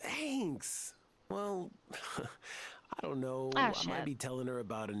 Thanks. Well, I don't know. Ah, I shit. might be telling her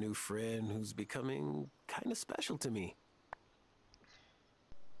about a new friend who's becoming kind of special to me.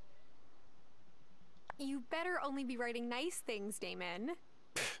 You better only be writing nice things, Damon.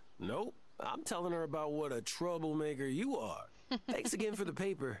 Nope. I'm telling her about what a troublemaker you are. Thanks again for the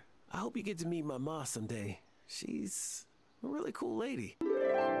paper. I hope you get to meet my ma someday. She's a really cool lady.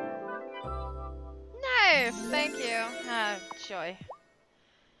 Nice, thank you. Joy.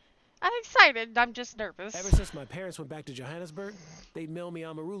 I'm excited, I'm just nervous. Ever since my parents went back to Johannesburg, they'd mail me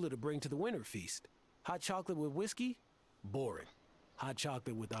amarula to bring to the winter feast. Hot chocolate with whiskey? Boring. Hot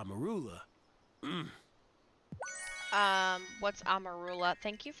chocolate with amarula? Mmm. What's amarula?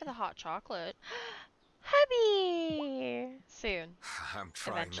 Thank you for the hot chocolate. Hubby! Soon. I'm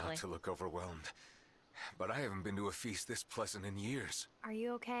trying Eventually. not to look overwhelmed, but I haven't been to a feast this pleasant in years. Are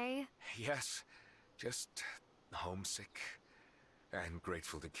you okay? Yes, just homesick and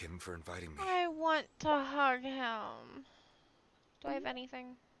grateful to Kim for inviting me. I want to hug him. Do I have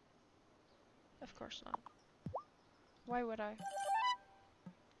anything? Of course not. Why would I?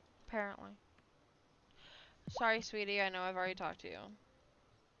 Apparently. Sorry, sweetie, I know I've already talked to you.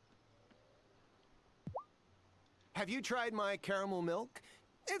 Have you tried my caramel milk?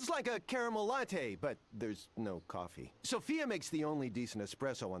 It's like a caramel latte, but there's no coffee. Sophia makes the only decent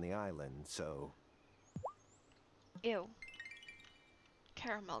espresso on the island, so... Ew.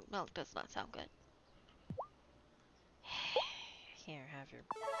 Caramel milk does not sound good. Here, have your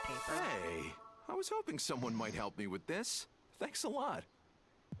paper. Hey, I was hoping someone might help me with this. Thanks a lot.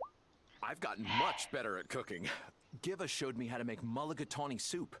 I've gotten much better at cooking. Giva showed me how to make mulligatawny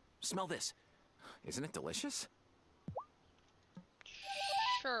soup. Smell this. Isn't it delicious?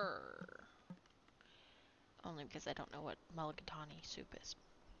 Sure. Only because I don't know what mulligatawny soup is.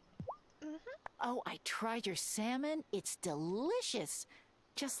 Oh, I tried your salmon. It's delicious.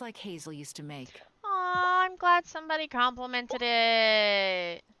 Just like Hazel used to make. Aw, I'm glad somebody complimented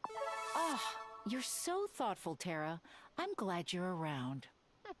it. Oh, you're so thoughtful, Tara. I'm glad you're around.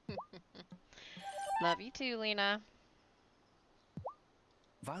 Love you too, Lena.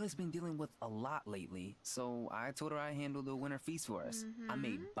 Violet's been dealing with a lot lately, so I told her I'd handle the winter feast for us. I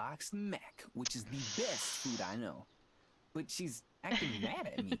made boxed mac, which is the best food I know. But she's acting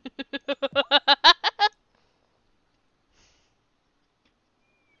mad at me.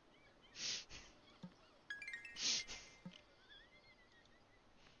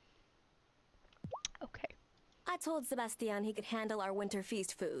 Okay. I told Sebastian he could handle our winter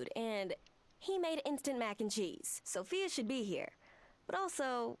feast food, and he made instant mac and cheese. Sophia should be here. But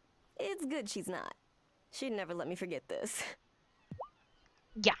also, it's good she's not. She'd never let me forget this.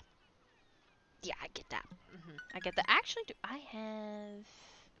 Yeah. Yeah, I get that. I get that. Actually, do I have...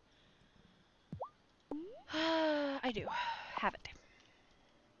 I do. Have it.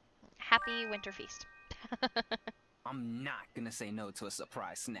 Happy winter feast. I'm not gonna say no to a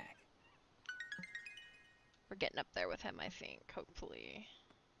surprise snack. We're getting up there with him, I think, hopefully.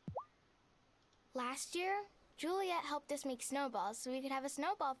 Last year, Juliet helped us make snowballs so we could have a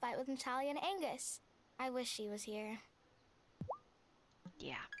snowball fight with Natalia and Angus. I wish she was here.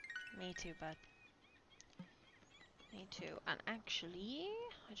 Yeah, me too, bud. Me too. And actually,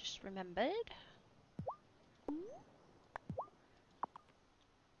 I just remembered.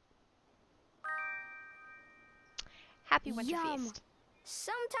 Happy winter feast.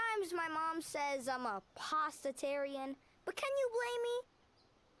 Sometimes my mom says I'm a pastatarian, but can you blame me?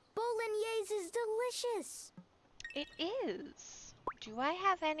 Bolognese is delicious. It is. Do I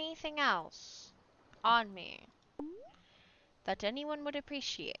have anything else on me that anyone would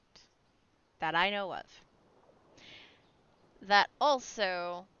appreciate that I know of? That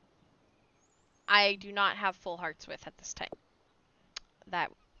also I do not have full hearts with at this time.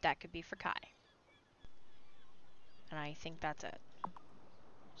 That could be for Kai. And I think that's it.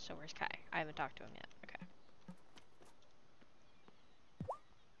 So where's Kai? I haven't talked to him yet. Okay.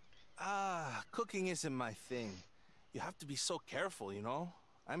 Cooking isn't my thing. You have to be so careful, you know?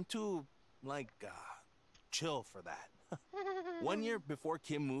 I'm too, chill for that. One year before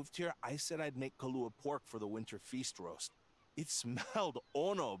Kim moved here, I said I'd make Kahlua pork for the winter feast roast. It smelled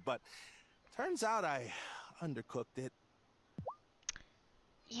ono, but turns out I undercooked it.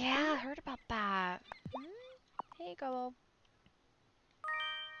 Yeah, I heard about that. Here you go.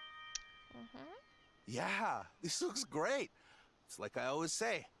 Yeah, this looks great. It's like I always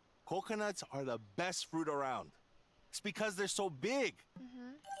say, coconuts are the best fruit around. It's because they're so big.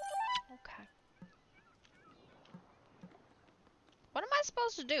 Okay. What am I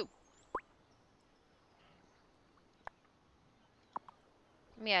supposed to do?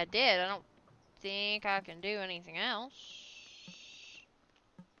 I mean, I did. I don't think I can do anything else.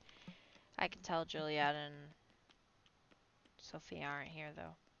 I can tell Juliet and Sophia aren't here,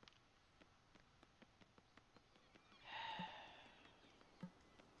 though.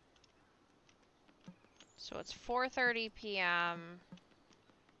 So it's 4:30 p.m.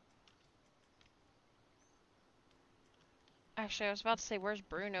 Actually, I was about to say, where's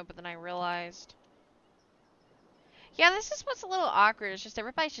Bruno? But then I realized. Yeah, this is what's a little awkward. It's just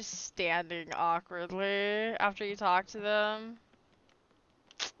everybody's just standing awkwardly after you talk to them.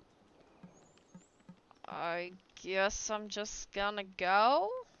 I guess I'm just gonna go.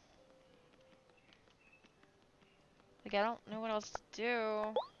 Like, I don't know what else to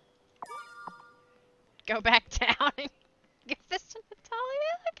do. Go back down and give this to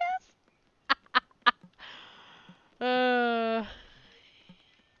Natalia, I guess?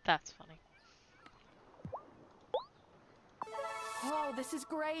 That's funny. Oh, this is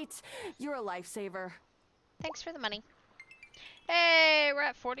great. You're a lifesaver. Thanks for the money. Hey, we're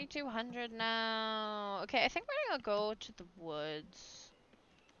at 4,200 now. Okay, I think we're gonna go to the woods.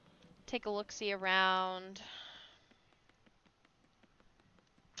 Take a look-see around.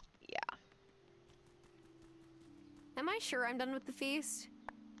 Yeah. Am I sure I'm done with the feast?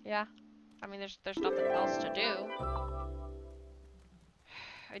 Yeah. I mean, there's nothing else to do.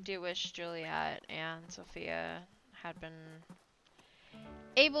 I do wish Juliet and Sophia had been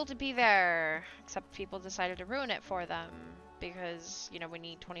able to be there, except people decided to ruin it for them because, you know, we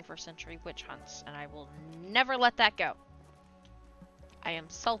need 21st century witch hunts, and I will never let that go. I am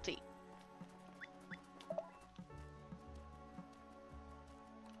salty.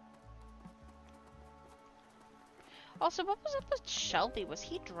 Also, what was up with Shelby? Was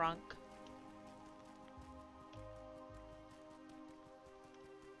he drunk?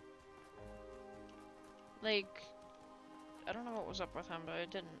 Like, I don't know what was up with him, but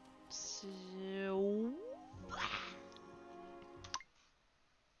it didn't. So...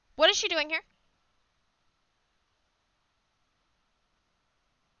 What is she doing here?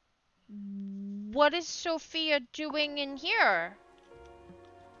 What is Sophia doing in here?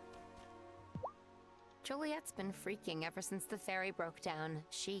 Juliet's been freaking ever since the ferry broke down.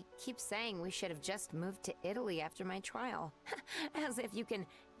 She keeps saying we should have just moved to Italy after my trial. As if you can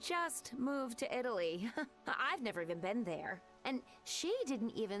just move to Italy. I've never even been there. And she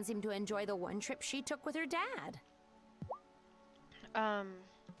didn't even seem to enjoy the one trip she took with her dad. I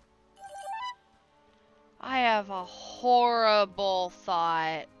have a horrible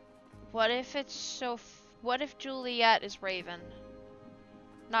thought. What if it's what if Juliet is Raven?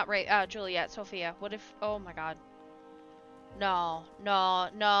 Not Juliet, Sophia. What if, oh my god. No, no,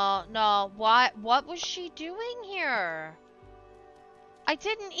 no, no. What was she doing here? I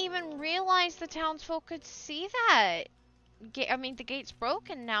didn't even realize the townsfolk could see that. I mean, the gate's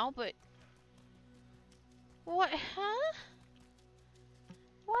broken now, but... What, huh?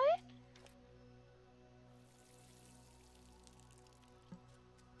 What?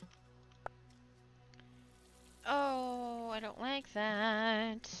 Oh, I don't like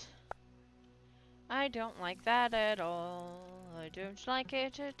that. I don't like that at all. I don't like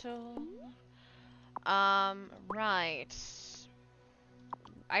it at all. Right.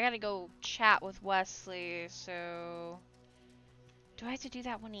 I gotta go chat with Wesley, so... Do I have to do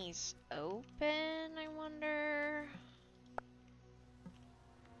that when he's open, I wonder?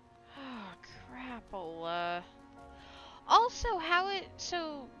 Oh, crapola. Also,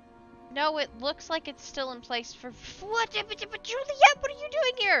 so... No, it looks like it's still in place for... What? But Juliet, what are you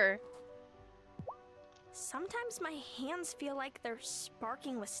doing here? Sometimes my hands feel like they're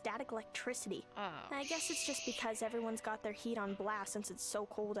sparking with static electricity. Oh, I guess it's just because everyone's got their heat on blast since it's so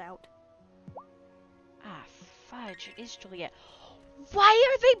cold out. Ah, fudge. It is Juliet. Why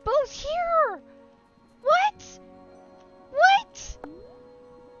are they both here? What? What?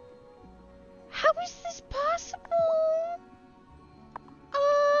 How is this possible?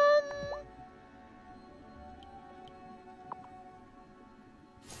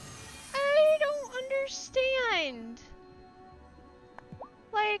 I don't understand.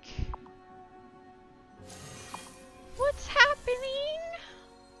 Like, what's happening?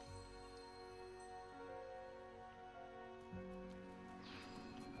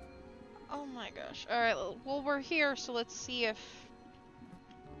 Oh my gosh. Alright, well, we're here, so let's see if...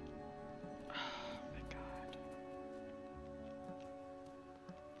 Oh my god.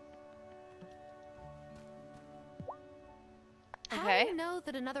 How do you know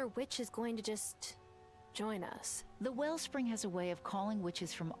that another witch is going to just join us? The wellspring has a way of calling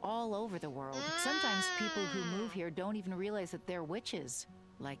witches from all over the world. Sometimes people who move here don't even realize that they're witches,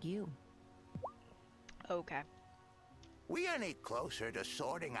 like you. Okay. We any closer to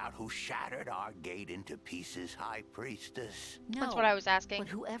sorting out who shattered our gate into pieces, High Priestess? No, that's what I was asking. But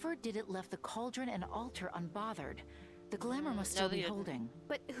whoever did it left the cauldron and altar unbothered. The glamour must No, still be they didn't. holding.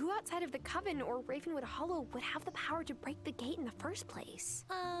 But who outside of the coven or Ravenwood Hollow would have the power to break the gate in the first place?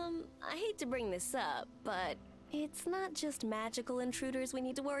 I hate to bring this up, but it's not just magical intruders we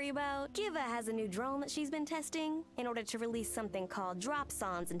need to worry about. Kiva has a new drone that she's been testing in order to release something called drop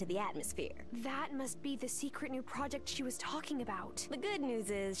sondes into the atmosphere. That must be the secret new project she was talking about. The good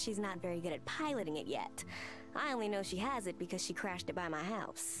news is she's not very good at piloting it yet. I only know she has it because she crashed it by my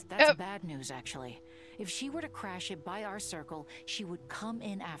house. That's bad news, actually. If she were to crash it by our circle, she would come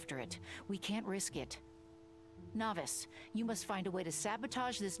in after it. We can't risk it. Novice, you must find a way to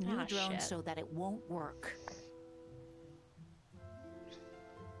sabotage this new drone shit. so that it won't work.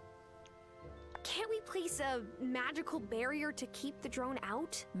 Can't we place a magical barrier to keep the drone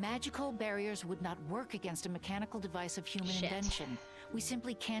out? Magical barriers would not work against a mechanical device of human invention. We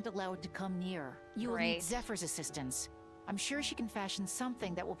simply can't allow it to come near. You will need Great. Zephyr's assistance. I'm sure she can fashion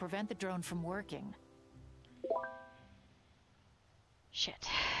something that will prevent the drone from working. Shit.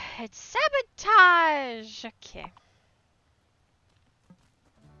 It's sabotage! Okay.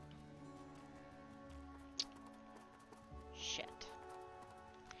 Shit.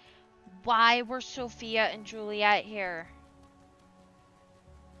 Why were Sophia and Juliet here?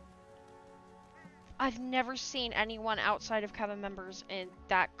 I've never seen anyone outside of Coven members in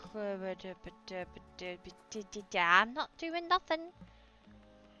that club. I'm not doing nothing.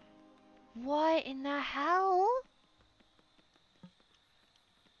 What in the hell?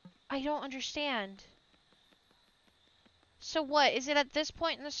 I don't understand. So what, is it at this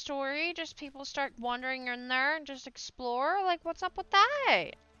point in the story just people start wandering in there and just explore? Like, what's up with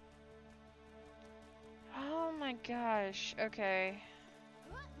that? Oh my gosh, okay.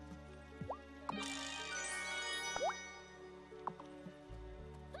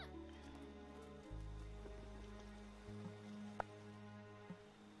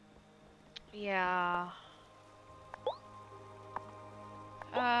 Yeah.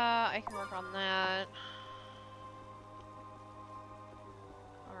 I can work on that.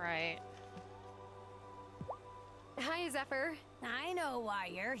 Alright. Hi, Zephyr. I know why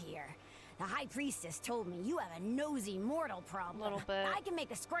you're here. The High Priestess told me you have a nosy mortal problem. Little bit. I can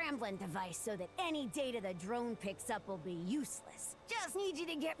make a scrambling device so that any data the drone picks up will be useless. Just need you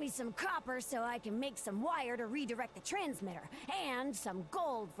to get me some copper so I can make some wire to redirect the transmitter, and some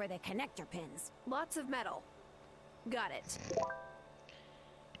gold for the connector pins. Lots of metal. Got it.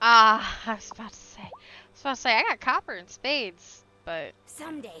 Ah, I was about to say, I got copper and spades, but...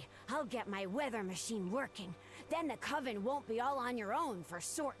 Someday, I'll get my weather machine working. Then the Coven won't be all on your own for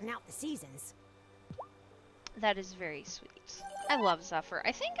sorting out the seasons. That is very sweet. I love Zephyr.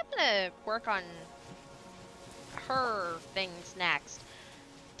 I think I'm gonna work on her things next.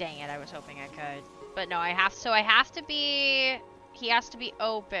 Dang it, I was hoping I could. But no, I have to be... He has to be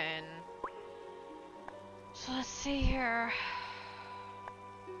open. So let's see here.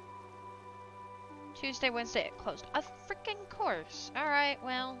 Tuesday, Wednesday, it closed. A freaking course. Alright,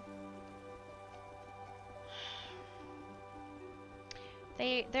 well...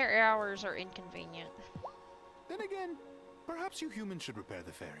 Their hours are inconvenient. Then again, perhaps you humans should repair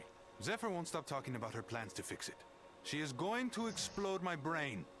the ferry. Zephyr won't stop talking about her plans to fix it. She is going to explode my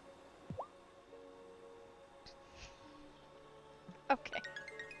brain. Okay.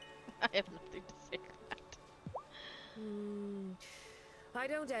 I have nothing to say to that. I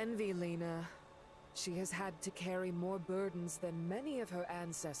don't envy Lena. She has had to carry more burdens than many of her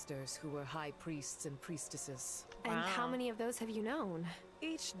ancestors who were high priests and priestesses. And how many of those have you known?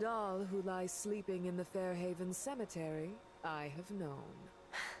 Each doll who lies sleeping in the Fairhaven cemetery, I have known.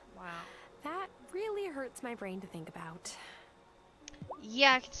 Wow. That really hurts my brain to think about.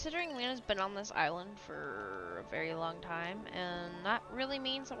 Yeah, considering Lena's been on this island for a very long time, and that really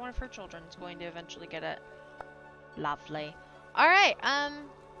means that one of her children is going to eventually get it. Lovely. Alright,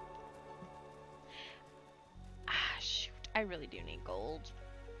 shoot, I really do need gold.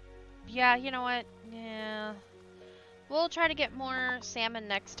 Yeah, you know what? Yeah. We'll try to get more salmon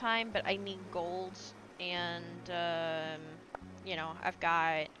next time, but I need gold, and, you know, I've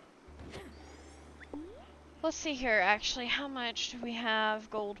got... Let's see here, actually, how much do we have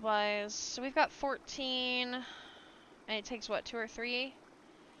gold-wise? So we've got 14, and it takes, what, 2 or 3? And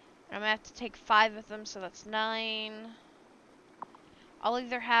I'm gonna have to take 5 of them, so that's 9. I'll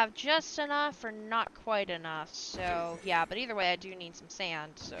either have just enough or not quite enough, so, yeah, but either way, I do need some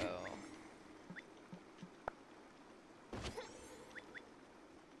sand, so...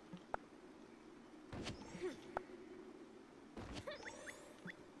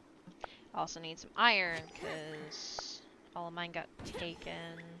 Also need some iron, because all of mine got taken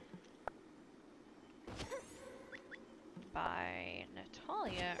by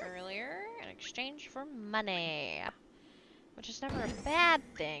Natalia earlier in exchange for money. which is never a bad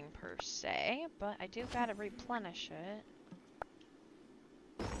thing per se, but I do gotta replenish it.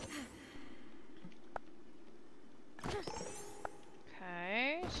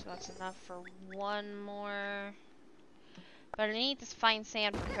 Okay, so that's enough for one more. But I need to find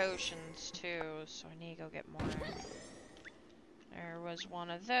sand for potions too, so I need to go get more. There was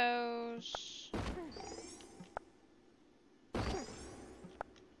one of those.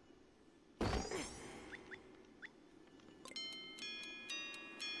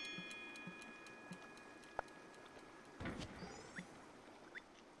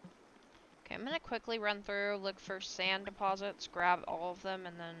 Okay, I'm gonna quickly run through, look for sand deposits, grab all of them,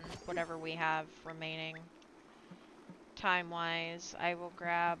 and then whatever we have remaining time-wise, I will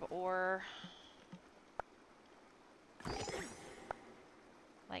grab ore.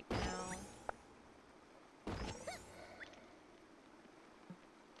 Like now.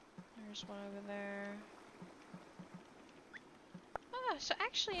 There's one over there. Ah, so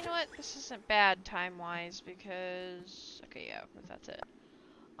actually, you know what? This isn't bad time-wise because... Okay, yeah, but that's it.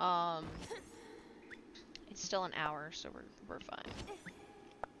 It's still an hour, so we're fine.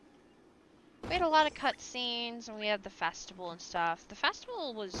 We had a lot of cutscenes, and we had the festival and stuff. The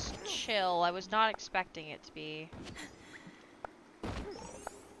festival was chill. I was not expecting it to be. I'm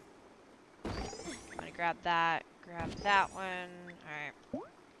gonna grab that one. Alright.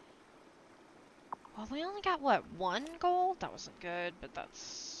 Well, we only got, what, 1 gold? That wasn't good, but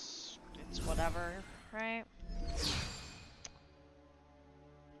it's whatever, right?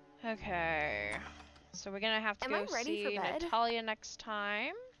 Okay. So we're gonna have to go see Natalia next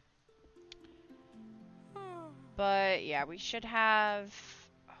time. But yeah, we should have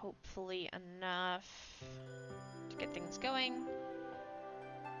hopefully enough to get things going.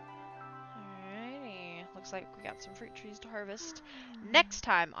 Alrighty. Looks like we got some fruit trees to harvest next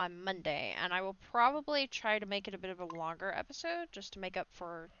time on Monday. And I will probably try to make it a bit of a longer episode just to make up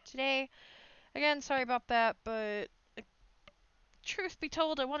for today. Again, sorry about that, but truth be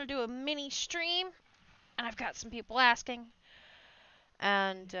told, I want to do a mini stream. And I've got some people asking.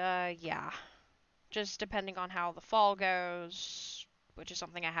 And yeah. Just depending on how the fall goes, which is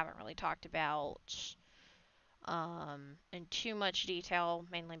something I haven't really talked about in too much detail,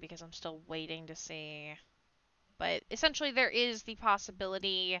 mainly because I'm still waiting to see. But essentially there is the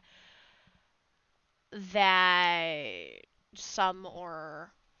possibility that some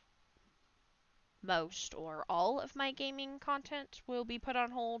or most or all of my gaming content will be put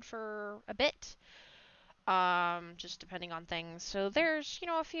on hold for a bit. Just depending on things. So there's, you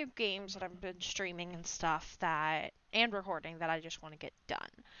know, a few games that I've been streaming and stuff that, and recording that I just want to get done.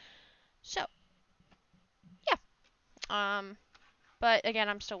 So, yeah. But again,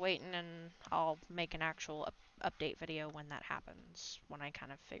 I'm still waiting, and I'll make an actual update video when that happens, when I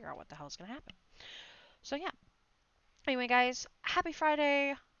kind of figure out what the hell is going to happen. So, yeah. Anyway, guys, happy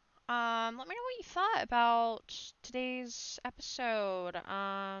Friday. Let me know what you thought about today's episode.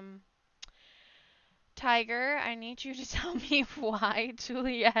 Tiger, I need you to tell me why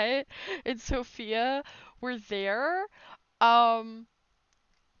Juliet and Sophia were there. Was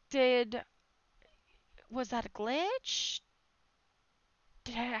that a glitch?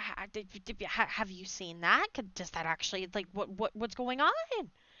 Have you seen that? Does that actually, like, what's going on?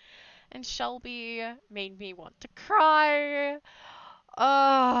 And Shelby made me want to cry.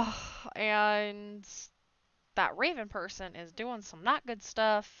 And that Raven person is doing some not good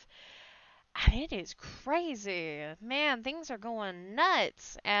stuff. And it is crazy. Man, things are going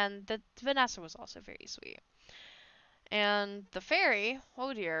nuts. And the Vanessa was also very sweet. And the fairy,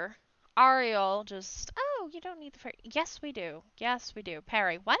 oh dear, Ariel just, oh, you don't need the fairy. Yes, we do. Yes, we do.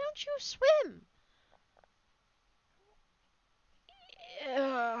 Perry, why don't you swim?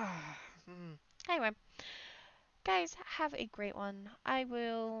 Anyway, guys, have a great one. I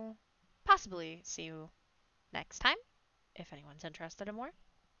will possibly see you next time, if anyone's interested in more,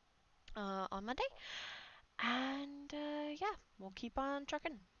 on Monday. And, yeah, we'll keep on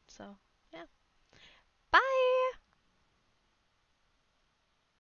trucking. So, yeah.